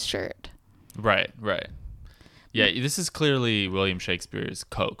wearing his shirt. Right. Yeah, this is clearly William Shakespeare's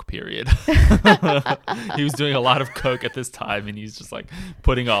Coke period. He was doing a lot of Coke at this time, and he's just like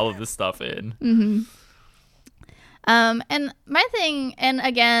putting all of this stuff in. Mm-hmm. And my thing, and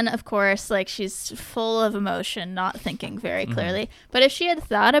again, of course, like she's full of emotion, not thinking very clearly. But if she had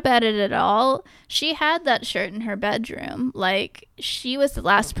thought about it at all, she had that shirt in her bedroom. Like she was the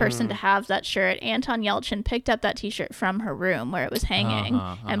last person to have that shirt. Anton Yelchin picked up that T-shirt from her room where it was hanging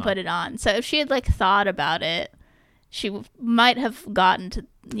and put it on. So if she had like thought about it, she might have gotten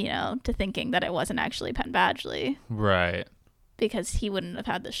to thinking that it wasn't actually Penn Badgley. Right. Because he wouldn't have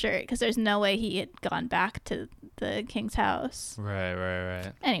had the shirt. Because there's no way he had gone back to the king's house.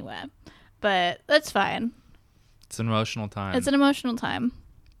 Right. Anyway, but that's fine. It's an emotional time. It's an emotional time.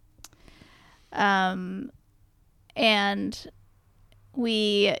 And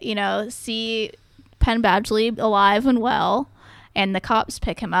we, see Penn Badgley alive and well. And the cops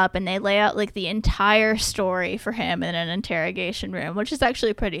pick him up and they lay out like the entire story for him in an interrogation room, which is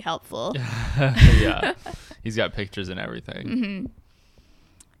actually pretty helpful. Yeah. He's got pictures and everything.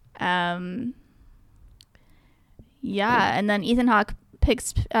 Yeah, and then Ethan Hawke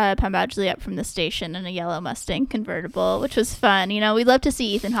picks Penn Badgley up from the station in a yellow Mustang convertible, which was fun. We'd love to see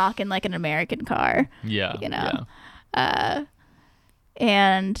Ethan Hawke in like an American car. Yeah.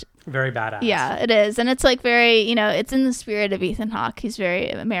 And Very badass. yeah, it is. And it's like very, it's in the spirit of Ethan Hawke. He's very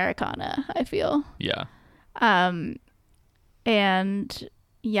Americana, I feel. Yeah. And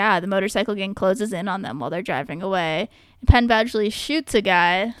yeah, the motorcycle gang closes in on them while they're driving away. And Penn Badgley shoots a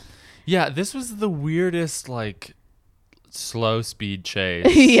guy. Yeah, this was the weirdest, like, slow speed chase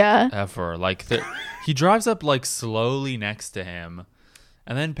ever. Like, he drives up, like, slowly next to him,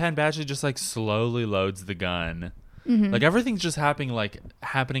 and then Penn Badgley just, like, slowly loads the gun. Like, everything's just happening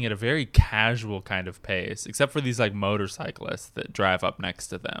at a very casual kind of pace, except for these, like, motorcyclists that drive up next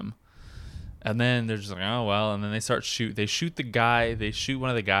to them. And then they're just like, oh, well. And then they shoot the guy. They shoot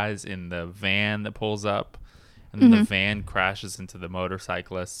one of the guys in the van that pulls up. And then the van crashes into the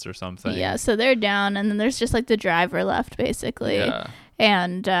motorcyclists or something. Yeah, so they're down. And then there's just like the driver left, basically. Yeah.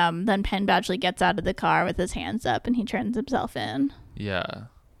 And then Penn Badgley gets out of the car with his hands up and he turns himself in. Yeah.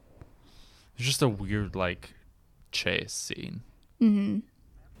 It's just a weird, like, chase scene.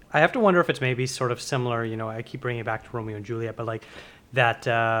 I have to wonder if it's maybe sort of similar, I keep bringing it back to Romeo and Juliet, but like that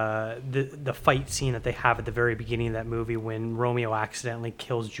the fight scene that they have at the very beginning of that movie when Romeo accidentally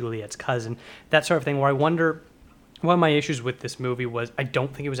kills Juliet's cousin, that sort of thing, where I wonder, one of my issues with this movie was I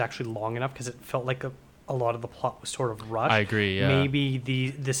don't think it was actually long enough because it felt like a lot of the plot was sort of rushed. I agree, yeah. Maybe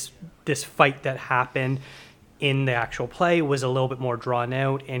this fight that happened in the actual play was a little bit more drawn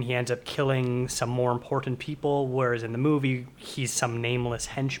out, and he ends up killing some more important people, whereas in the movie he's some nameless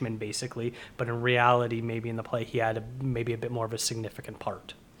henchman basically, but in reality maybe in the play he had maybe a bit more of a significant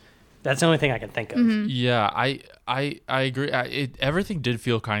part. That's the only thing I can think of. Yeah, I agree. Everything did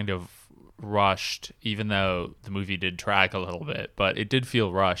feel kind of rushed, even though the movie did drag a little bit, but it did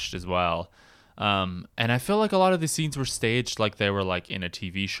feel rushed as well. And I feel like a lot of the scenes were staged like they were like in a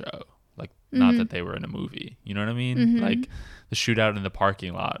TV show. Not that they were in a movie, you know what I mean? Like the shootout in the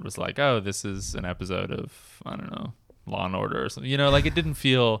parking lot was like, oh, this is an episode of, I don't know, Law and Order or something. You know, like it didn't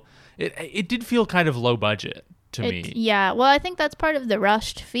feel, it did feel kind of low budget to me. Yeah, well, I think that's part of the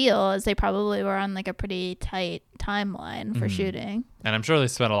rushed feel, as they probably were on like a pretty tight timeline for shooting. And I'm sure they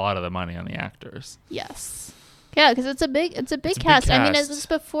spent a lot of the money on the actors. Yes. Yeah, because it's a big cast. I mean, it was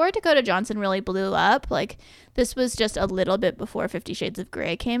before Dakota Johnson really blew up. Like, this was just a little bit before 50 Shades of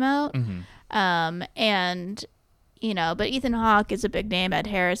Grey came out. And, you know, but Ethan Hawke is a big name. Ed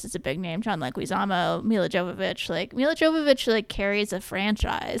Harris is a big name. John Leguizamo, Mila Jovovich. Like, Mila Jovovich, like, carries a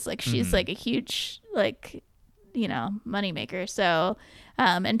franchise. Like, she's, like, a huge, like, you know, moneymaker. So,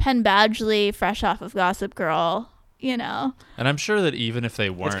 and Penn Badgley, fresh off of Gossip Girl, you know. And I'm sure that even if they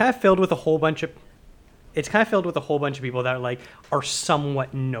weren't... It's kind of filled with a whole bunch of people that are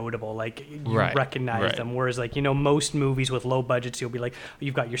somewhat notable, like you recognize them, whereas like, you know, most movies with low budgets, you'll be like,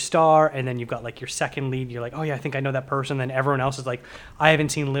 you've got your star and then you've got like your second lead, you're like, oh yeah, I think I know that person, then everyone else is like, I haven't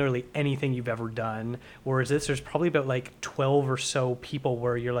seen literally anything you've ever done. Whereas there's probably about like 12 or so people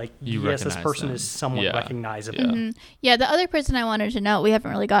where you're like, yes, this person is somewhat recognizable. Yeah, the other person I wanted to note, we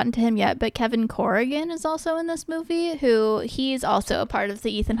haven't really gotten to him yet, but Kevin Corrigan is also in this movie, he's also a part of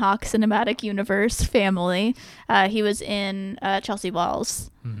the Ethan Hawke cinematic universe family. He was in Chelsea Balls,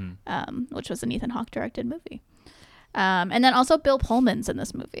 which was an Ethan Hawke directed movie. And then also Bill Pullman's in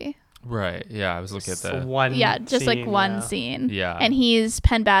this movie. Right. Yeah, I was looking at that. One scene. Yeah. And he's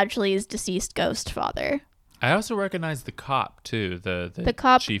Penn Badgley's deceased ghost father. I also recognize the cop too, the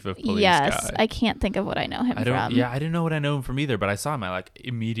cop, chief of police yes, guy. I can't think of what I know him from. Yeah, I didn't know what I know him from either, but I saw him. I like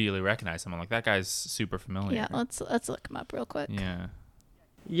immediately recognized him. I'm like, that guy's super familiar. Yeah, let's look him up real quick. Yeah.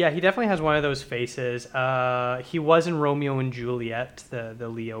 Yeah, he definitely has one of those faces. He was in Romeo and Juliet, the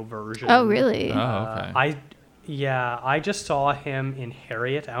Leo version. Oh, really? Oh, okay. I just saw him in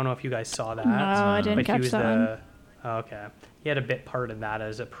Harriet. I don't know if you guys saw that. No, I didn't catch that one. Oh, okay. He had a bit part in that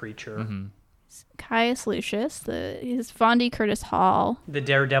as a preacher. Caius Lucius, he's Vaughn Curtis Hall. The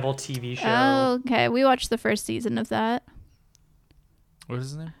Daredevil TV show. Oh, okay. We watched the first season of that. What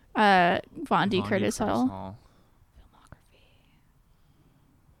is his name? Vaughn Curtis Hall.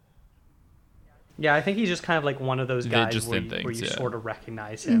 Yeah, I think he's just kind of like one of those guys where you sort of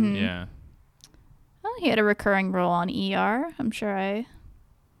recognize him. Yeah. Oh, he had a recurring role on ER. I'm sure I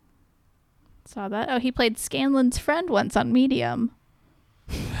saw that. Oh, he played Scanlan's friend once on Medium.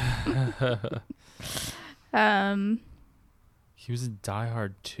 He was in Die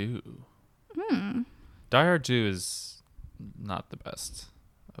Hard 2. Die Hard 2 is not the best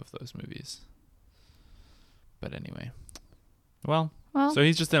of those movies. But anyway. Well, so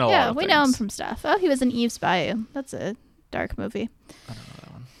he's just in a lot of things. Yeah, we know him from stuff. Oh, he was in Eve's Bayou. That's a dark movie. I don't know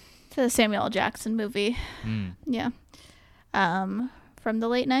that one. It's a Samuel L. Jackson movie. Yeah. From the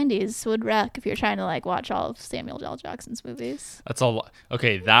late 90s would wreck if you're trying to like watch all of Samuel L. Jackson's movies. That's all.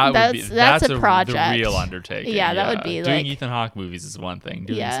 Okay, that's a project. The real undertaking. Yeah, that would be doing Ethan Hawke movies is one thing.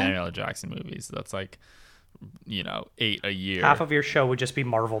 Doing Samuel L. Jackson movies, that's like, 8 a year. Half of your show would just be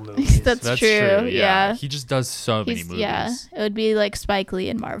Marvel movies. That's true. Yeah. He just does so many movies. Yeah, it would be like Spike Lee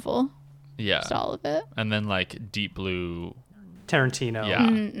and Marvel. Yeah. Just all of it. And then like Deep Blue. Tarantino. Yeah.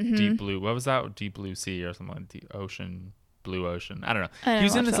 Deep Blue. What was that? Deep Blue Sea or something like Deep Ocean. Blue Ocean. I don't know.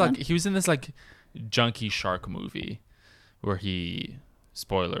 He was in this junkie shark movie where he,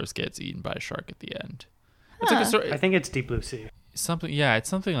 spoilers, gets eaten by a shark at the end. It's like I think it's Deep Blue Sea. Something, yeah, it's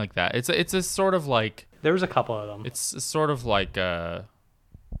something like that. It's a sort of like, there was a couple of them. It's a sort of like a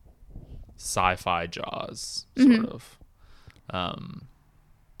sci-fi Jaws sort of.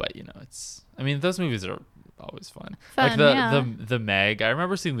 But those movies are always fun. Like the Meg. I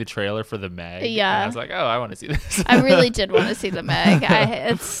remember seeing the trailer for the Meg. Yeah. And I was like, oh, I want to see this. I really did want to see the Meg.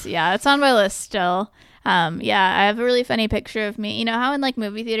 It's on my list still. I have a really funny picture of me. You know how in like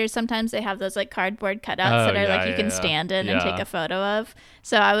movie theaters sometimes they have those like cardboard cutouts that are you can stand in and take a photo of.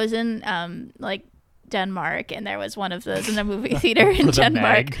 So I was in like Denmark, and there was one of those in a movie theater in For the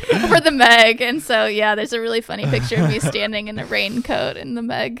Denmark Meg. for the Meg. And so, yeah, there's a really funny picture of me standing in a raincoat in the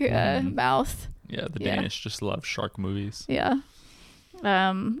Meg mouth. Yeah, the Yeah. Danish just love shark movies. Yeah.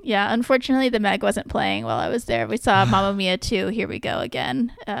 Yeah, unfortunately, the Meg wasn't playing while I was there. We saw Mamma Mia 2, Here We Go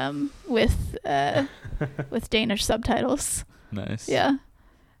Again, with Danish subtitles. Nice. Yeah.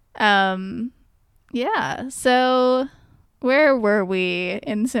 Yeah, so where were we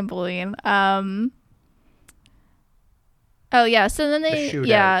in Cymbeline? Oh, yeah, so then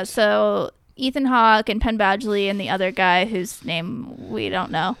shootout. so Ethan Hawke and Penn Badgley and the other guy whose name we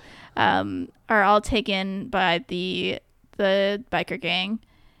don't know are all taken by the biker gang.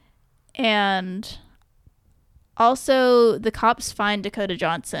 And also the cops find Dakota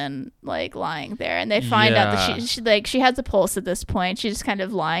Johnson like lying there, and they find out that she has a pulse at this point. She's just kind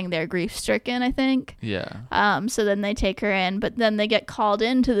of lying there, grief stricken, I think. Yeah. So then they take her in, but then they get called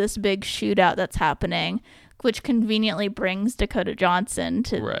into this big shootout that's happening, which conveniently brings Dakota Johnson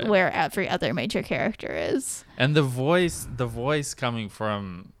to Right. where every other major character is. And the voice coming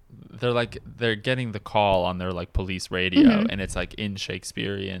from, they're getting the call on their like police radio, and it's like in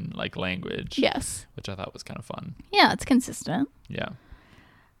Shakespearean like language. Yes. Which I thought was kind of fun. Yeah, it's consistent. Yeah.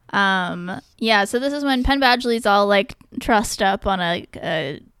 Yeah, so this is when Penn Badgley's all like trussed up on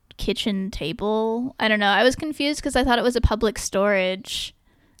a kitchen table. I don't know. I was confused because I thought it was a public storage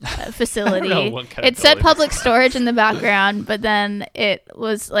facility. know what kind of It said building. public storage in the background, but then it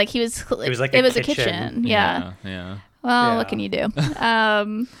was like It was like a a kitchen. kitchen. Yeah. Yeah. Well, Yeah. what can you do?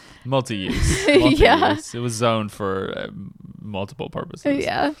 Multi-use. Yeah. It was zoned for multiple purposes.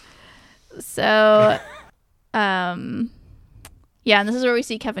 Yeah. So, yeah, and this is where we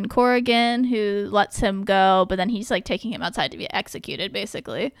see Kevin Corrigan, who lets him go, but then he's like taking him outside to be executed,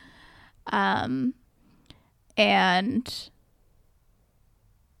 basically. And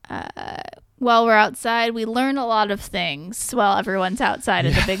while we're outside, we learn a lot of things while everyone's outside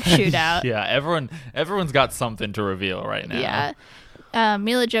at the big shootout. Yeah, everyone's got something to reveal right now. Yeah.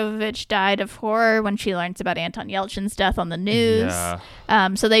 Mila Jovovich died of horror when she learns about Anton Yelchin's death on the news.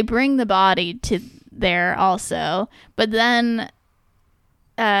 Yeah. So they bring the body to there also. But then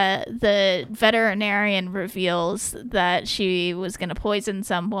the veterinarian reveals that she was going to poison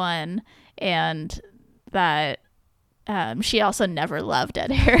someone and that she also never loved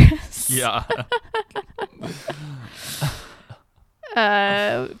Ed Harris. Yeah.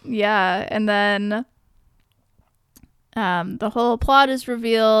 Yeah, and then the whole plot is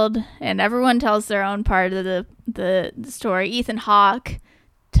revealed, and everyone tells their own part of the story. Ethan Hawke,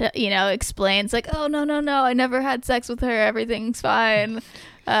 explains like, "Oh no, I never had sex with her. Everything's fine,"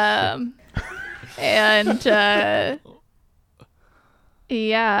 and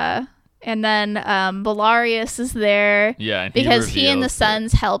yeah. And then Belarius is there Yeah, and because he and the reveals that-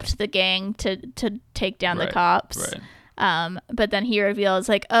 Sons helped the gang to take down the Right, cops. Right. But then he reveals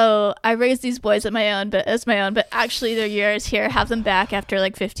like, "Oh, I raised these boys as my own, but actually they're yours. Here, have them back after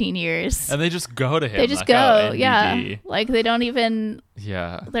like 15 years." And they just go to him. They just like, go, oh, yeah. NBD. Like they don't even.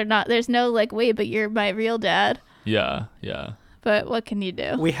 Yeah. They're not. There's no like, wait, but you're my real dad. Yeah. Yeah. But what can you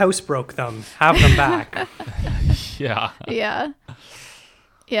do? We housebroke them. Have them back. Yeah. Yeah.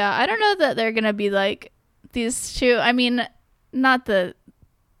 Yeah, I don't know that they're gonna be like these two. I mean, not that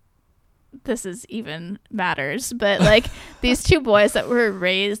this is even matters, but like these two boys that were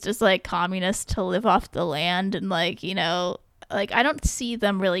raised as like communists to live off the land, and like like I don't see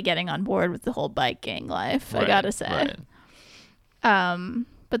them really getting on board with the whole bike gang life. I gotta say, Right.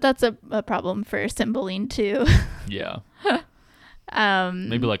 but that's a problem for Cymbeline too. Yeah.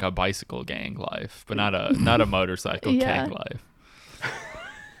 Maybe like a bicycle gang life, but not a motorcycle Yeah. gang life.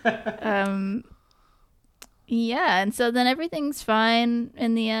 Yeah, and so then everything's fine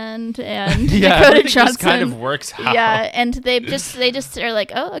in the end, and Yeah, Dakota everything Johnson just kind of works out. Yeah, and they just are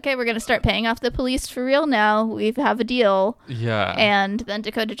like, "Oh, okay, we're gonna start paying off the police for real now. We have a deal." Yeah. And then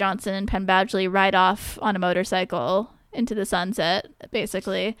Dakota Johnson and Penn Badgley ride off on a motorcycle into the sunset,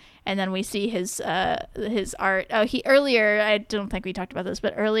 basically, and then we see his art. Oh, earlier, I don't think we talked about this,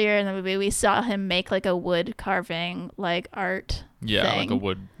 but earlier in the movie we saw him make like a wood carving like art. Yeah, thing. like a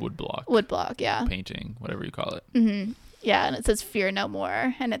wood block. Wood block, yeah. Painting, whatever you call it. Mm-hmm. Yeah, and it says "Fear No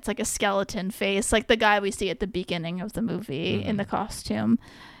More," and it's like a skeleton face, like the guy we see at the beginning of the movie in the costume,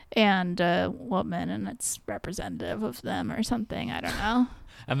 and a woman, and it's representative of them or something. I don't know.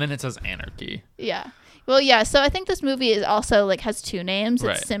 And then it says Anarchy. Yeah. Well, yeah. So I think this movie is also like has two names. It's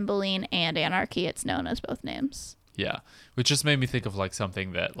Right. Cymbeline and Anarchy. It's known as both names. Yeah, which just made me think of like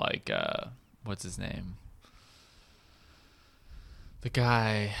something that like what's his name? The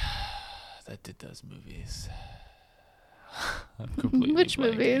guy that did those movies. I'm completely Which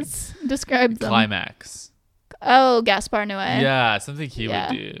blanking. movies? Describe them. Climax. Oh, Gaspar Noé. Yeah, something he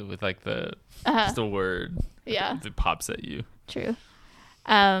Yeah. would do with like the just a word Yeah. that pops at you. True.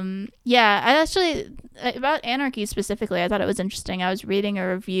 Yeah, I actually, about Anarchy specifically, I thought it was interesting. I was reading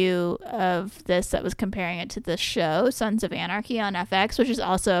a review of this that was comparing it to the show Sons of Anarchy on FX, which is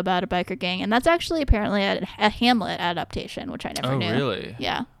also about a biker gang, and that's actually apparently a Hamlet adaptation, which I never knew. Oh, really?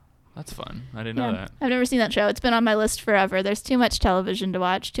 Yeah. That's fun. I didn't know that. I've never seen that show. It's been on my list forever. There's too much television to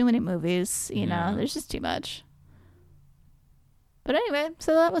watch, too many movies, you know, there's just too much. But anyway,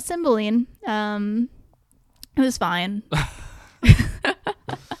 so that was Cymbeline. It was fine.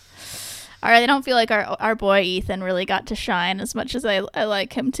 All right, I don't feel like our boy Ethan really got to shine as much as I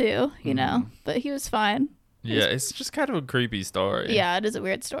like him to, you know, but he was fine. Yeah, it's just kind of a creepy story. Yeah, it is a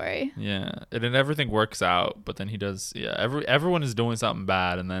weird story. Yeah, and then everything works out, but then he does. Yeah, everyone is doing something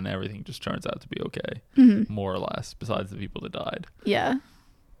bad, and then everything just turns out to be okay, more or less. Besides the people that died. Yeah.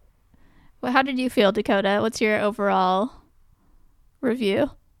 Well, how did you feel, Dakota? What's your overall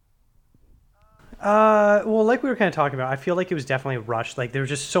review? Well, like we were kind of talking about, I feel like it was definitely rushed. Like there was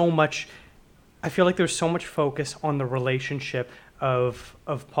just so much. I feel like there was so much focus on the relationship of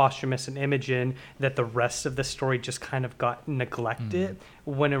Posthumus and Imogen that the rest of the story just kind of got neglected.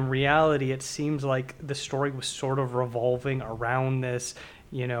 When in reality, it seems like the story was sort of revolving around this,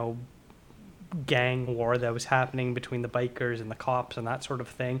 you know, gang war that was happening between the bikers and the cops and that sort of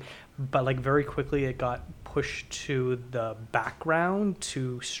thing. But like very quickly, it got pushed to the background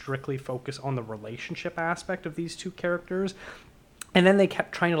to strictly focus on the relationship aspect of these two characters. And then they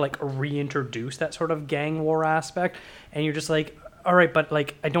kept trying to like reintroduce that sort of gang war aspect. And you're just like, all right, but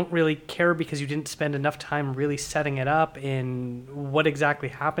like, I don't really care because you didn't spend enough time really setting it up in what exactly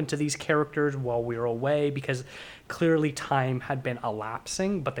happened to these characters while we were away, because clearly time had been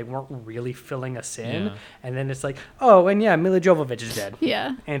elapsing, but they weren't really filling us in. Yeah. And then it's like, oh, and yeah, Mila Jovovich is dead.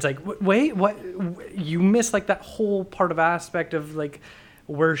 Yeah. And it's like, wait, what? You missed like that whole part of aspect of like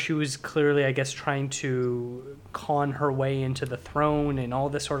where she was clearly, I guess, trying to con her way into the throne and all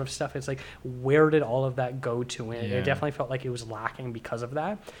this sort of stuff. It's like, where did all of that go to? And it definitely felt like it was lacking because of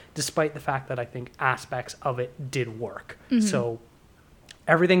that, despite the fact that I think aspects of it did work. So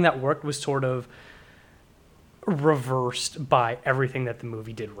everything that worked was sort of reversed by everything that the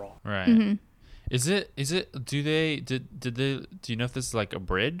movie did wrong. Right. Is it do you know if this is like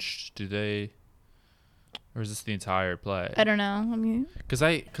abridged? Or is this the entire play? I don't know. I mean, Because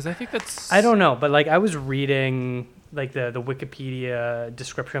I think that's... I don't know, but like I was reading like the Wikipedia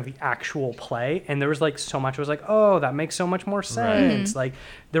description of the actual play, and there was like so much. I was like, oh, that makes so much more sense. Like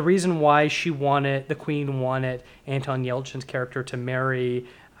the reason why the Queen wanted Anton Yelchin's character to marry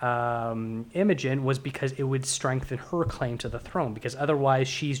Imogen was because it would strengthen her claim to the throne, because otherwise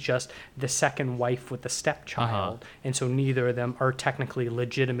she's just the second wife with the stepchild, and so neither of them are technically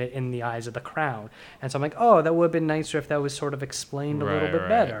legitimate in the eyes of the crown. And so I'm like, oh, that would have been nicer if that was sort of explained a little bit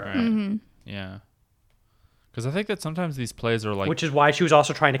better. Right. Yeah. Because I think that sometimes these plays are like... Which is why she was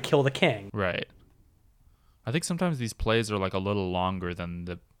also trying to kill the king. Right. I think sometimes these plays are like a little longer than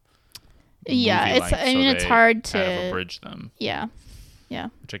the yeah, movie length, it's they hard kind of to abridge them. Yeah.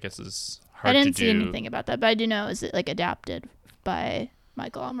 Which I guess is hard I to didn't do. see anything about that, but I do know is it like adapted by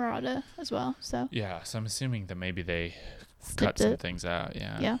Michael Almerada as well. So Yeah, so I'm assuming that maybe they Snipped cut some it. things out.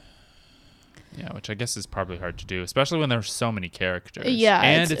 yeah. Yeah, which I guess is probably hard to do, especially when there's so many characters. Yeah,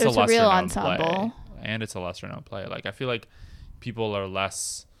 and it's a a lesser real known ensemble. play. And it's a lesser known play. Like I feel like people are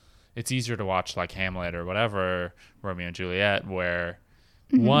less. It's easier to watch like Hamlet or whatever, Romeo and Juliet, where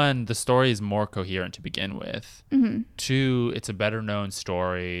one, the story is more coherent to begin with. Two, it's a better known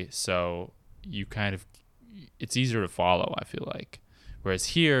story, so you kind of it's easier to follow, I feel like. Whereas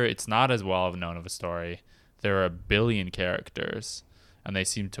here, it's not as well known of a story. There are a billion characters, and they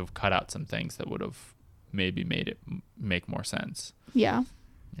seem to have cut out some things that would have maybe made it make more sense. Yeah.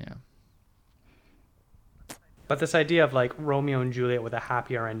 Yeah. But this idea of like Romeo and Juliet with a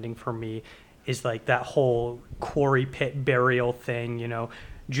happier ending for me is like that whole quarry pit burial thing, you know.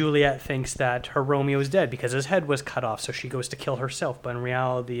 Juliet thinks that her Romeo is dead because his head was cut off, so she goes to kill herself, but in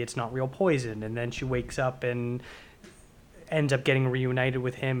reality it's not real poison, and then she wakes up and ends up getting reunited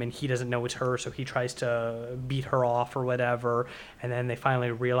with him, and he doesn't know it's her, so he tries to beat her off or whatever, and then they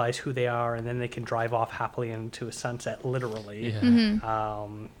finally realize who they are, and then they can drive off happily into a sunset, literally. Yeah.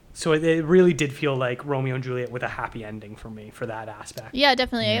 So it really did feel like Romeo and Juliet with a happy ending for me for that aspect. Yeah,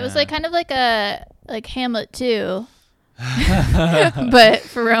 definitely. It was Yeah. like kind of like Hamlet too. But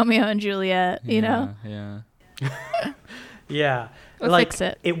for Romeo and Juliet, you know. Yeah. Yeah. Or like fix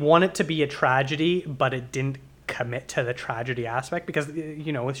it. It wanted to be a tragedy, but it didn't commit to the tragedy aspect, because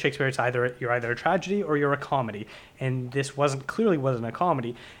with Shakespeare it's you're either a tragedy or you're a comedy, and this clearly wasn't a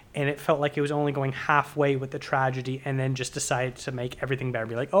comedy, and it felt like it was only going halfway with the tragedy and then just decided to make everything better,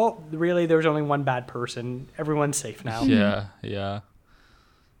 be like, oh really, there's only one bad person, everyone's safe now. Yeah.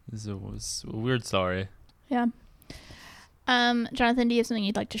 This was a weird story. Yeah. Jonathan, do you have something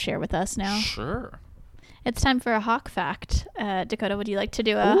you'd like to share with us now? Sure. It's time for a hawk fact. Dakota, would you like to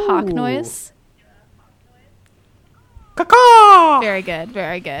do a hawk noise? Caw-caw! Very good.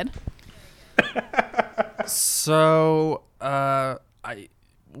 Very good. So, I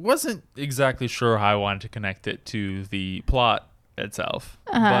wasn't exactly sure how I wanted to connect it to the plot itself,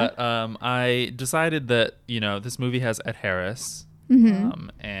 but I decided that this movie has Ed Harris,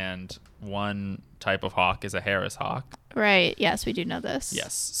 and one type of hawk is a Harris hawk. Right. Yes, we do know this.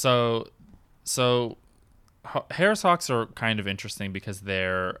 Yes. So Harris hawks are kind of interesting because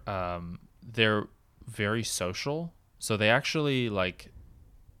they're very social. So they actually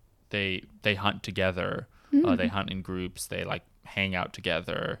they hunt together. They hunt in groups. They hang out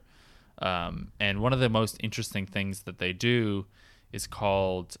together. And one of the most interesting things that they do is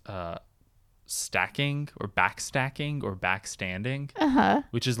called stacking or backstacking or backstanding,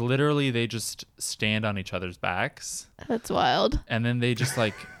 which is literally they just stand on each other's backs. That's wild. And then they just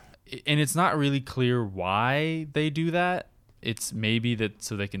and it's not really clear why they do that. It's maybe that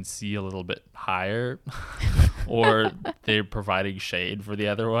so they can see a little bit higher or they're providing shade for the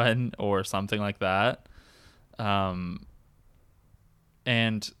other one or something like that. And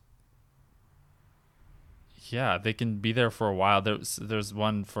yeah, they can be there for a while. There's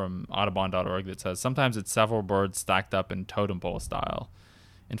one from Audubon.org that says sometimes it's several birds stacked up in totem pole style.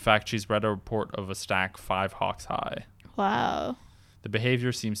 In fact, she's read a report of a stack 5 hawks high. Wow. The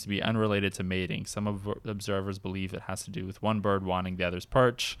behavior seems to be unrelated to mating. Some observers believe it has to do with one bird wanting the other's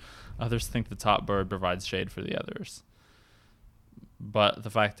perch. Others think the top bird provides shade for the others. But the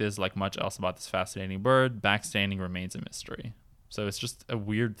fact is, like much else about this fascinating bird, backstanding remains a mystery. So it's just a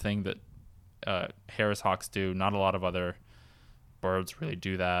weird thing that Harris hawks do. Not a lot of other birds really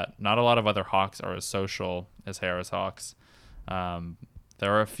do that. Not a lot of other hawks are as social as Harris hawks.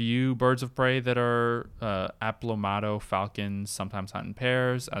 There are a few birds of prey that are aplomado falcons, sometimes hunt in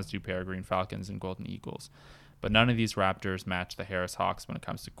pairs, as do peregrine falcons and golden eagles. But none of these raptors match the Harris hawks when it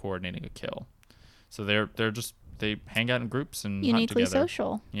comes to coordinating a kill. So they hang out in groups and uniquely hunt together.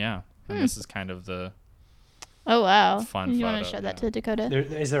 social. Yeah, and this is kind of the Oh wow! fun. You want to photo, show that to Dakota?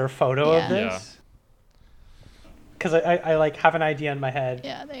 Is there a photo of this? Because I have an idea in my head.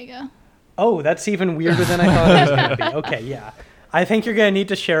 Yeah, there you go. Oh, that's even weirder than I thought it was going to be. Okay, yeah. I think you're going to need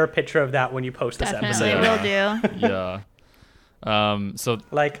to share a picture of that when you post this Definitely episode. will do. Yeah. So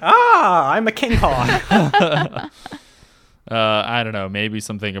I'm a king hawk. I don't know. Maybe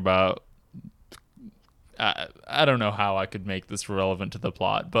something about. I don't know how I could make this relevant to the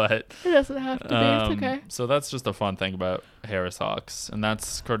plot, but It doesn't have to be. It's okay. So that's just a fun thing about Harris hawks, and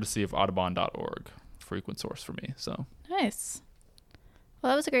that's courtesy of Audubon.org, frequent source for me. So Nice.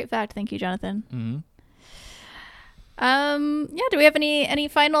 Well, that was a great fact. Thank you, Jonathan. mm-hmm. Yeah. Do we have any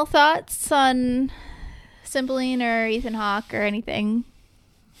final thoughts on Cymbeline or Ethan Hawke or anything?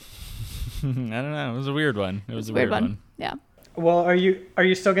 I don't know. It was a weird one. It was a weird one. Yeah. Well, are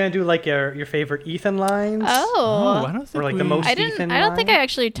you still going to do your favorite Ethan lines? Oh. I don't think Or the most I Ethan don't think I line?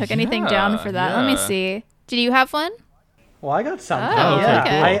 actually took anything down for that. Let me yeah. see. Did you have one? Well, I got something. Oh, yeah.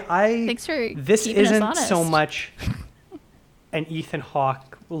 okay. I Thanks for this keeping us isn't honest. so much an Ethan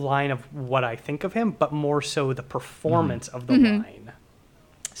Hawke line of what I think of him, but more so the performance of the line.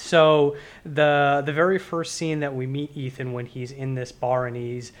 So the very first scene that we meet Ethan when he's in this bar and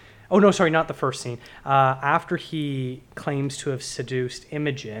he's oh no, sorry, not the first scene. After he claims to have seduced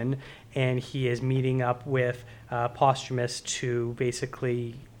Imogen and he is meeting up with Posthumus to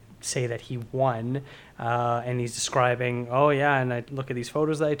basically say that he won, and he's describing, oh yeah, and I look at these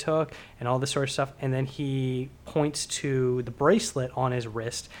photos that I took and all this sort of stuff, and then he points to the bracelet on his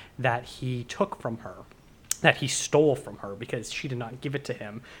wrist that he took from her, that he stole from her because she did not give it to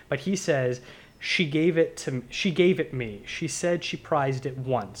him. But he says, she gave it me. She said she prized it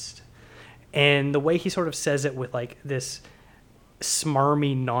once. And the way he sort of says it with this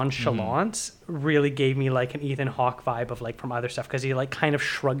smarmy nonchalance really gave me an Ethan Hawke vibe of from other stuff, because he kind of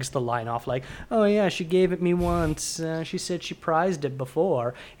shrugs the line off oh yeah, she gave it me once, she said she prized it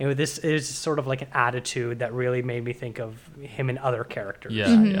before. And this is sort of an attitude that really made me think of him in other characters.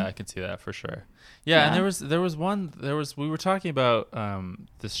 Yeah, yeah, I can see that for sure. Yeah, and we were talking about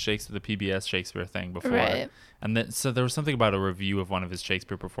this Shakespeare, the PBS Shakespeare thing before, Right. and so there was something about a review of one of his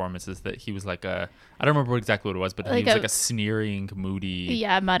Shakespeare performances that he was I don't remember exactly what it was, but he was a sneering, moody,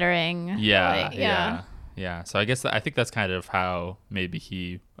 Yeah, muttering. yeah, yeah. Yeah. So I guess I think that's kind of how maybe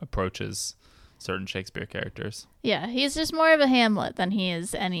he approaches certain Shakespeare characters. Yeah, he's just more of a Hamlet than he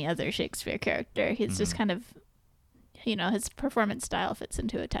is any other Shakespeare character. He's just kind of, his performance style fits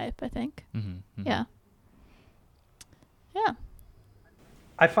into a type, I think. Yeah. Yeah.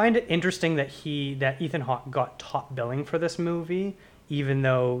 I find it interesting that Ethan Hawke got top billing for this movie, even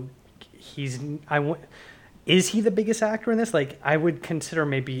though is he the biggest actor in this? Like, I would consider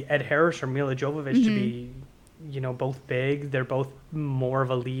maybe Ed Harris or Mila Jovovich to be, both big. They're both more of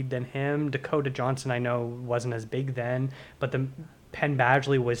a lead than him. Dakota Johnson, I know, wasn't as big then, but Penn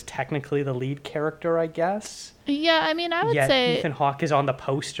Badgley was technically the lead character, I guess. Yeah, I mean, I would say Ethan Hawke is on the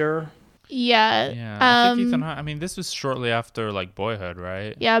poster. Yeah. Yeah. I think Ethan Hawke, I mean, this was shortly after like Boyhood,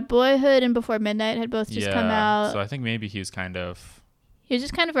 right? Yeah, Boyhood and Before Midnight had both just come out. So I think maybe he was kind of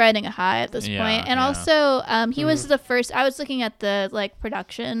riding a high at this point. And also, he was the first. I was looking at the like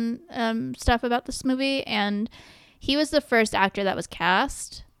production stuff about this movie, and he was the first actor that was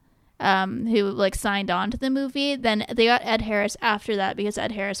cast. Who like signed on to the movie. Then they got Ed Harris after that because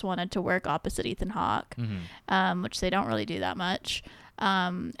Ed Harris wanted to work opposite Ethan Hawke, which they don't really do that much.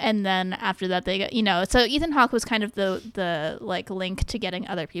 And then after that they got, so Ethan Hawke was kind of the like link to getting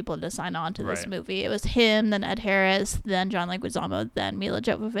other people to sign on to this movie. It was him, then Ed Harris, then John Leguizamo, then Mila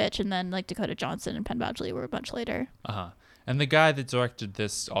Jovovich, and then like Dakota Johnson and Penn Badgley were a bunch later. And the guy that directed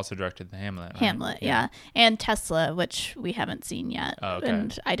this also directed the Hamlet. Right? Hamlet, yeah. And Tesla, which we haven't seen yet. Oh, okay.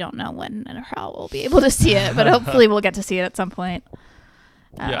 And I don't know when and how we'll be able to see it, but hopefully we'll get to see it at some point.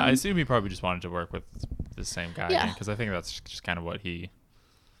 Yeah, I assume he probably just wanted to work with the same guy because I think that's just kind of what he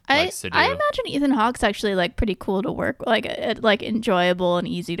likes to do. I imagine Ethan Hawke's actually like pretty cool to work, like enjoyable and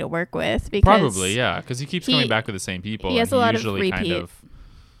easy to work with. Because probably, yeah, because he keeps coming back with the same people. He has a lot of usually repeat. kind of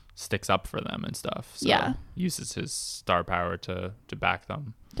sticks up for them and stuff. So uses his star power to back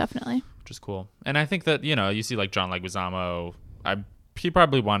them. Definitely. Which is cool. And I think that, you see like John Leguizamo, he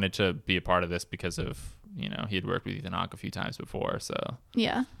probably wanted to be a part of this because of, he had worked with Ethan Hawke a few times before, so.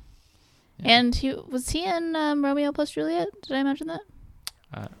 Yeah. And was he in Romeo plus Juliet? Did I mention that?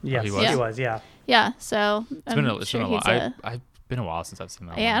 Yes, he was, yeah. Yeah, so it's been a while. I've been a while since I've seen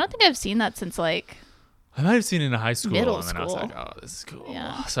that one. I don't think I've seen that since like I might have seen it in high school, middle and then school. I was like, "Oh, this is cool."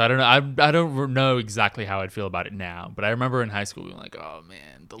 Yeah. So I don't know. I don't know exactly how I'd feel about it now, but I remember in high school being like, "Oh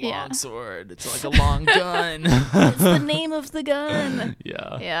man, the long sword! It's like a long gun." It's the name of the gun.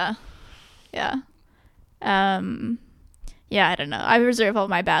 Yeah. Yeah. Yeah, I don't know. I reserve all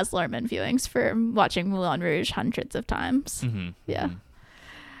my Baz Luhrmann viewings for watching Moulin Rouge hundreds of times. Yeah.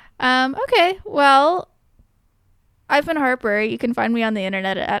 Okay. Well, I've been Harper. You can find me on the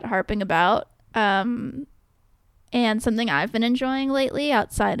internet at Harping About. And something I've been enjoying lately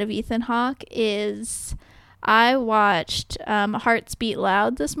outside of Ethan Hawke is I watched Hearts Beat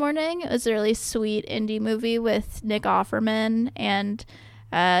Loud this morning. It was a really sweet indie movie with Nick Offerman and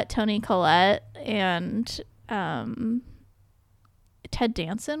Toni Collette and Ted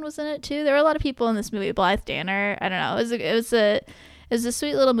Danson was in it too. There were a lot of people in this movie. Blythe Danner. I don't know. It was a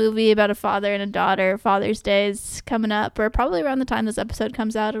sweet little movie about a father and a daughter. Father's Day is coming up, or probably around the time this episode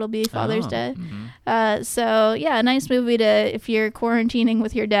comes out, it'll be Father's Day. So yeah, a nice movie to, if you're quarantining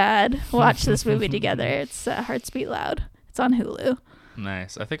with your dad, watch this movie together. It's Hearts Beat Loud. It's on Hulu.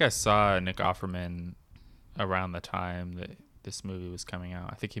 Nice. I think I saw Nick Offerman around the time that this movie was coming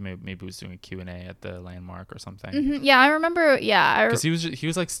out. I think he maybe was doing a Q&A at the Landmark or something. Yeah, I remember. Yeah, because he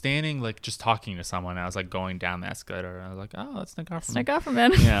was like standing, like just talking to someone. I was like going down the escalator, and I was like, "Oh, that's Nick Offerman." It's Nick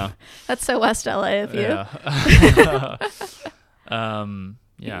Offerman. Yeah, that's so West LA of you. Yeah.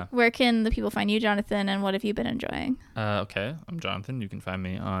 Yeah. Where can the people find you, Jonathan? And what have you been enjoying? Okay, I'm Jonathan. You can find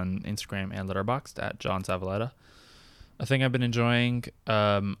me on Instagram and Letterboxd at John Savaletta. A thing I've been enjoying.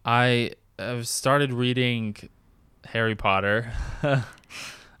 I have started reading Harry Potter.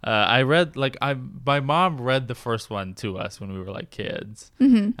 I read my mom read the first one to us when we were like kids,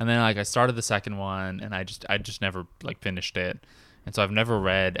 and then like I started the second one, and I just never like finished it, and so I've never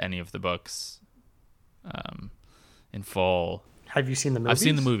read any of the books in full. Have you seen the movies? I've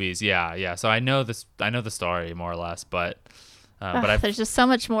seen the movies, yeah. So I know the story more or less, but there's just so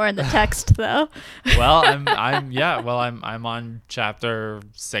much more in the text though. Well, I'm on chapter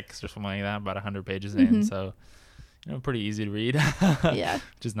 6 or something like that, about 100 pages in, so. Pretty easy to read. Yeah.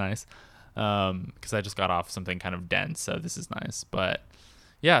 Which is nice. Because I just got off something kind of dense, so this is nice. But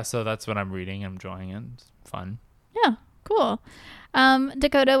yeah, so that's what I'm reading. I'm enjoying it. It's fun. Yeah, cool.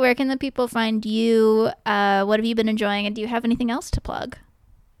 Dakota, where can the people find you? What have you been enjoying? And do you have anything else to plug?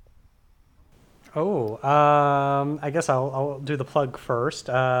 I guess I'll do the plug first.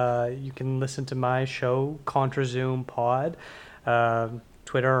 You can listen to my show, Contra Zoom Pod.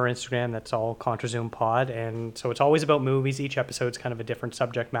 Twitter or Instagram. That's all ContraZoom Pod. And so it's always about movies. Each episode's kind of a different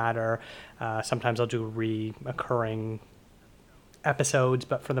subject matter. Sometimes I'll do reoccurring episodes,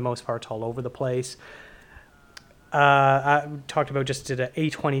 but for the most part, it's all over the place. I talked about, just did an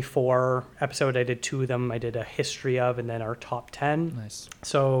A24 episode. I did 2 of them. I did a history of, and then our top 10. Nice.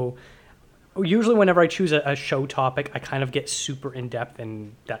 So usually whenever I choose a show topic, I kind of get super in depth,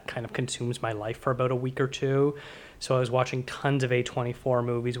 and that kind of consumes my life for about a week or two. So I was watching tons of A24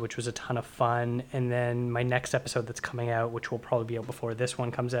 movies, which was a ton of fun. And then my next episode that's coming out, which will probably be out before this one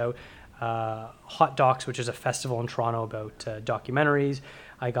comes out, Hot Docs, which is a festival in Toronto about documentaries.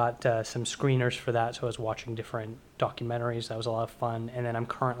 I got some screeners for that, so I was watching different documentaries. That was a lot of fun. And then I'm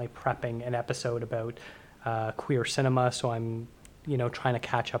currently prepping an episode about queer cinema, so I'm trying to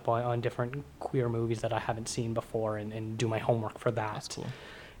catch up on different queer movies that I haven't seen before, and do my homework for that. That's cool.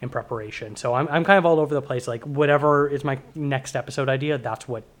 In preparation. So I'm kind of all over the place. Like, whatever is my next episode idea, that's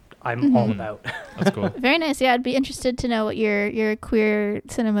what I'm all about. That's cool. Very nice. Yeah, I'd be interested to know what your queer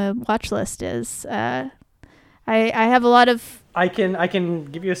cinema watch list is. I have a lot of. I can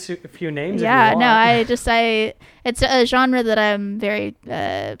give you a few names. Yeah, if you no, want. it's a genre that I'm very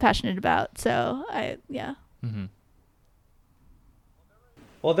passionate about. So yeah. Mm-hmm.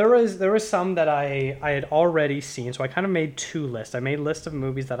 Well, there was some that I had already seen, so I kind of made 2 lists. I made a list of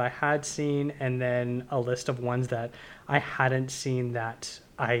movies that I had seen, and then a list of ones that I hadn't seen that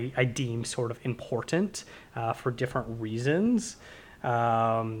I deem sort of important for different reasons.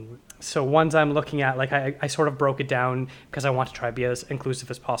 So ones I'm looking at, like I sort of broke it down because I want to try to be as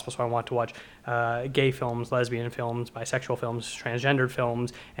inclusive as possible. So I want to watch gay films, lesbian films, bisexual films, transgendered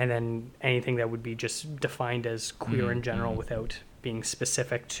films, and then anything that would be just defined as queer in general without being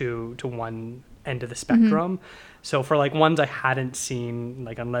specific to one end of the spectrum. So for like ones I hadn't seen,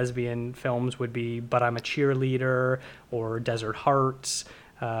 like on lesbian films, would be But I'm a Cheerleader or Desert Hearts.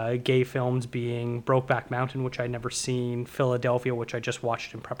 Gay films being Brokeback Mountain, which I'd never seen, Philadelphia, which I just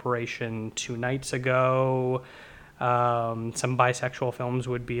watched in preparation 2 nights ago. Some bisexual films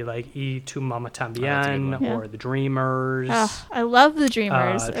would be like Y Tu Mama Tambien or The Dreamers. Oh, I love The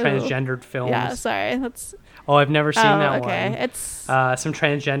Dreamers. Transgendered films. Yeah, sorry. That's. Oh, I've never seen that okay. one. It's some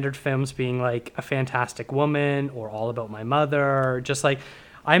transgendered films being like A Fantastic Woman or All About My Mother. Just like,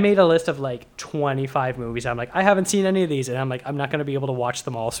 I made a list of like 25 movies. I'm like, I haven't seen any of these, and I'm like, I'm not going to be able to watch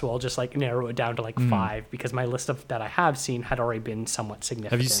them all, so I'll just like narrow it down to like 5 because my list of that I have seen had already been somewhat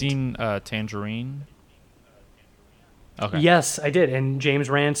significant. Have you seen Tangerine? Okay. Yes, I did, and James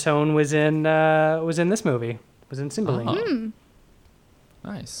Ransone was in this movie. Was in Cymbeline.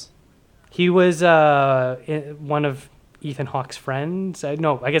 Nice. He was one of Ethan Hawke's friends.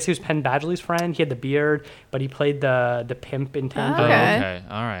 No, I guess he was Penn Badgley's friend. He had the beard, but he played the pimp in Tangerine. Okay. Okay.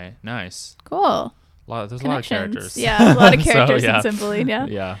 All right. Nice. cool. There's a lot of characters. Yeah, a lot of characters So, yeah. in Cymbeline. Yeah.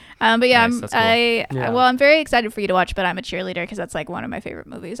 Yeah. But yeah, Nice, that's cool. I'm very excited for you to watch But I'm a Cheerleader because that's like one of my favorite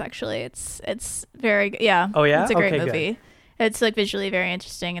movies. Actually, it's very Oh yeah, it's a great okay, movie. Good. It's like visually very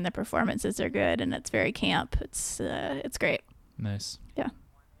interesting and the performances are good and it's very camp. It's great. Nice. Yeah.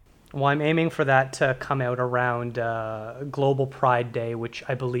 Well, I'm aiming for that to come out around Global Pride Day, which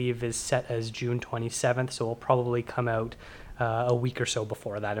I believe is set as June 27th. So it'll probably come out a week or so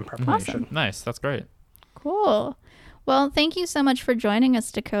before that in preparation. Awesome. Nice. That's great. Cool. Well, thank you so much for joining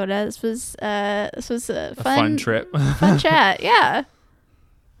us, Dakota. This was a Fun trip. fun chat. Yeah.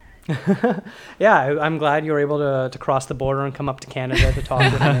 Yeah, I'm glad you were able to cross the border and come up to Canada to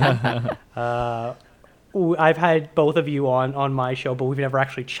talk with me. I've had both of you on my show, but we've never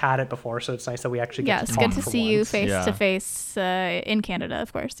actually chatted before, so it's nice that we actually get to It's talk good to for see you once. face to face in Canada,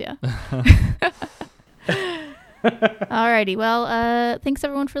 of course. Yeah. Alrighty. Well, thanks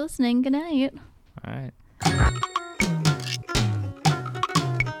everyone for listening. Good night. All right.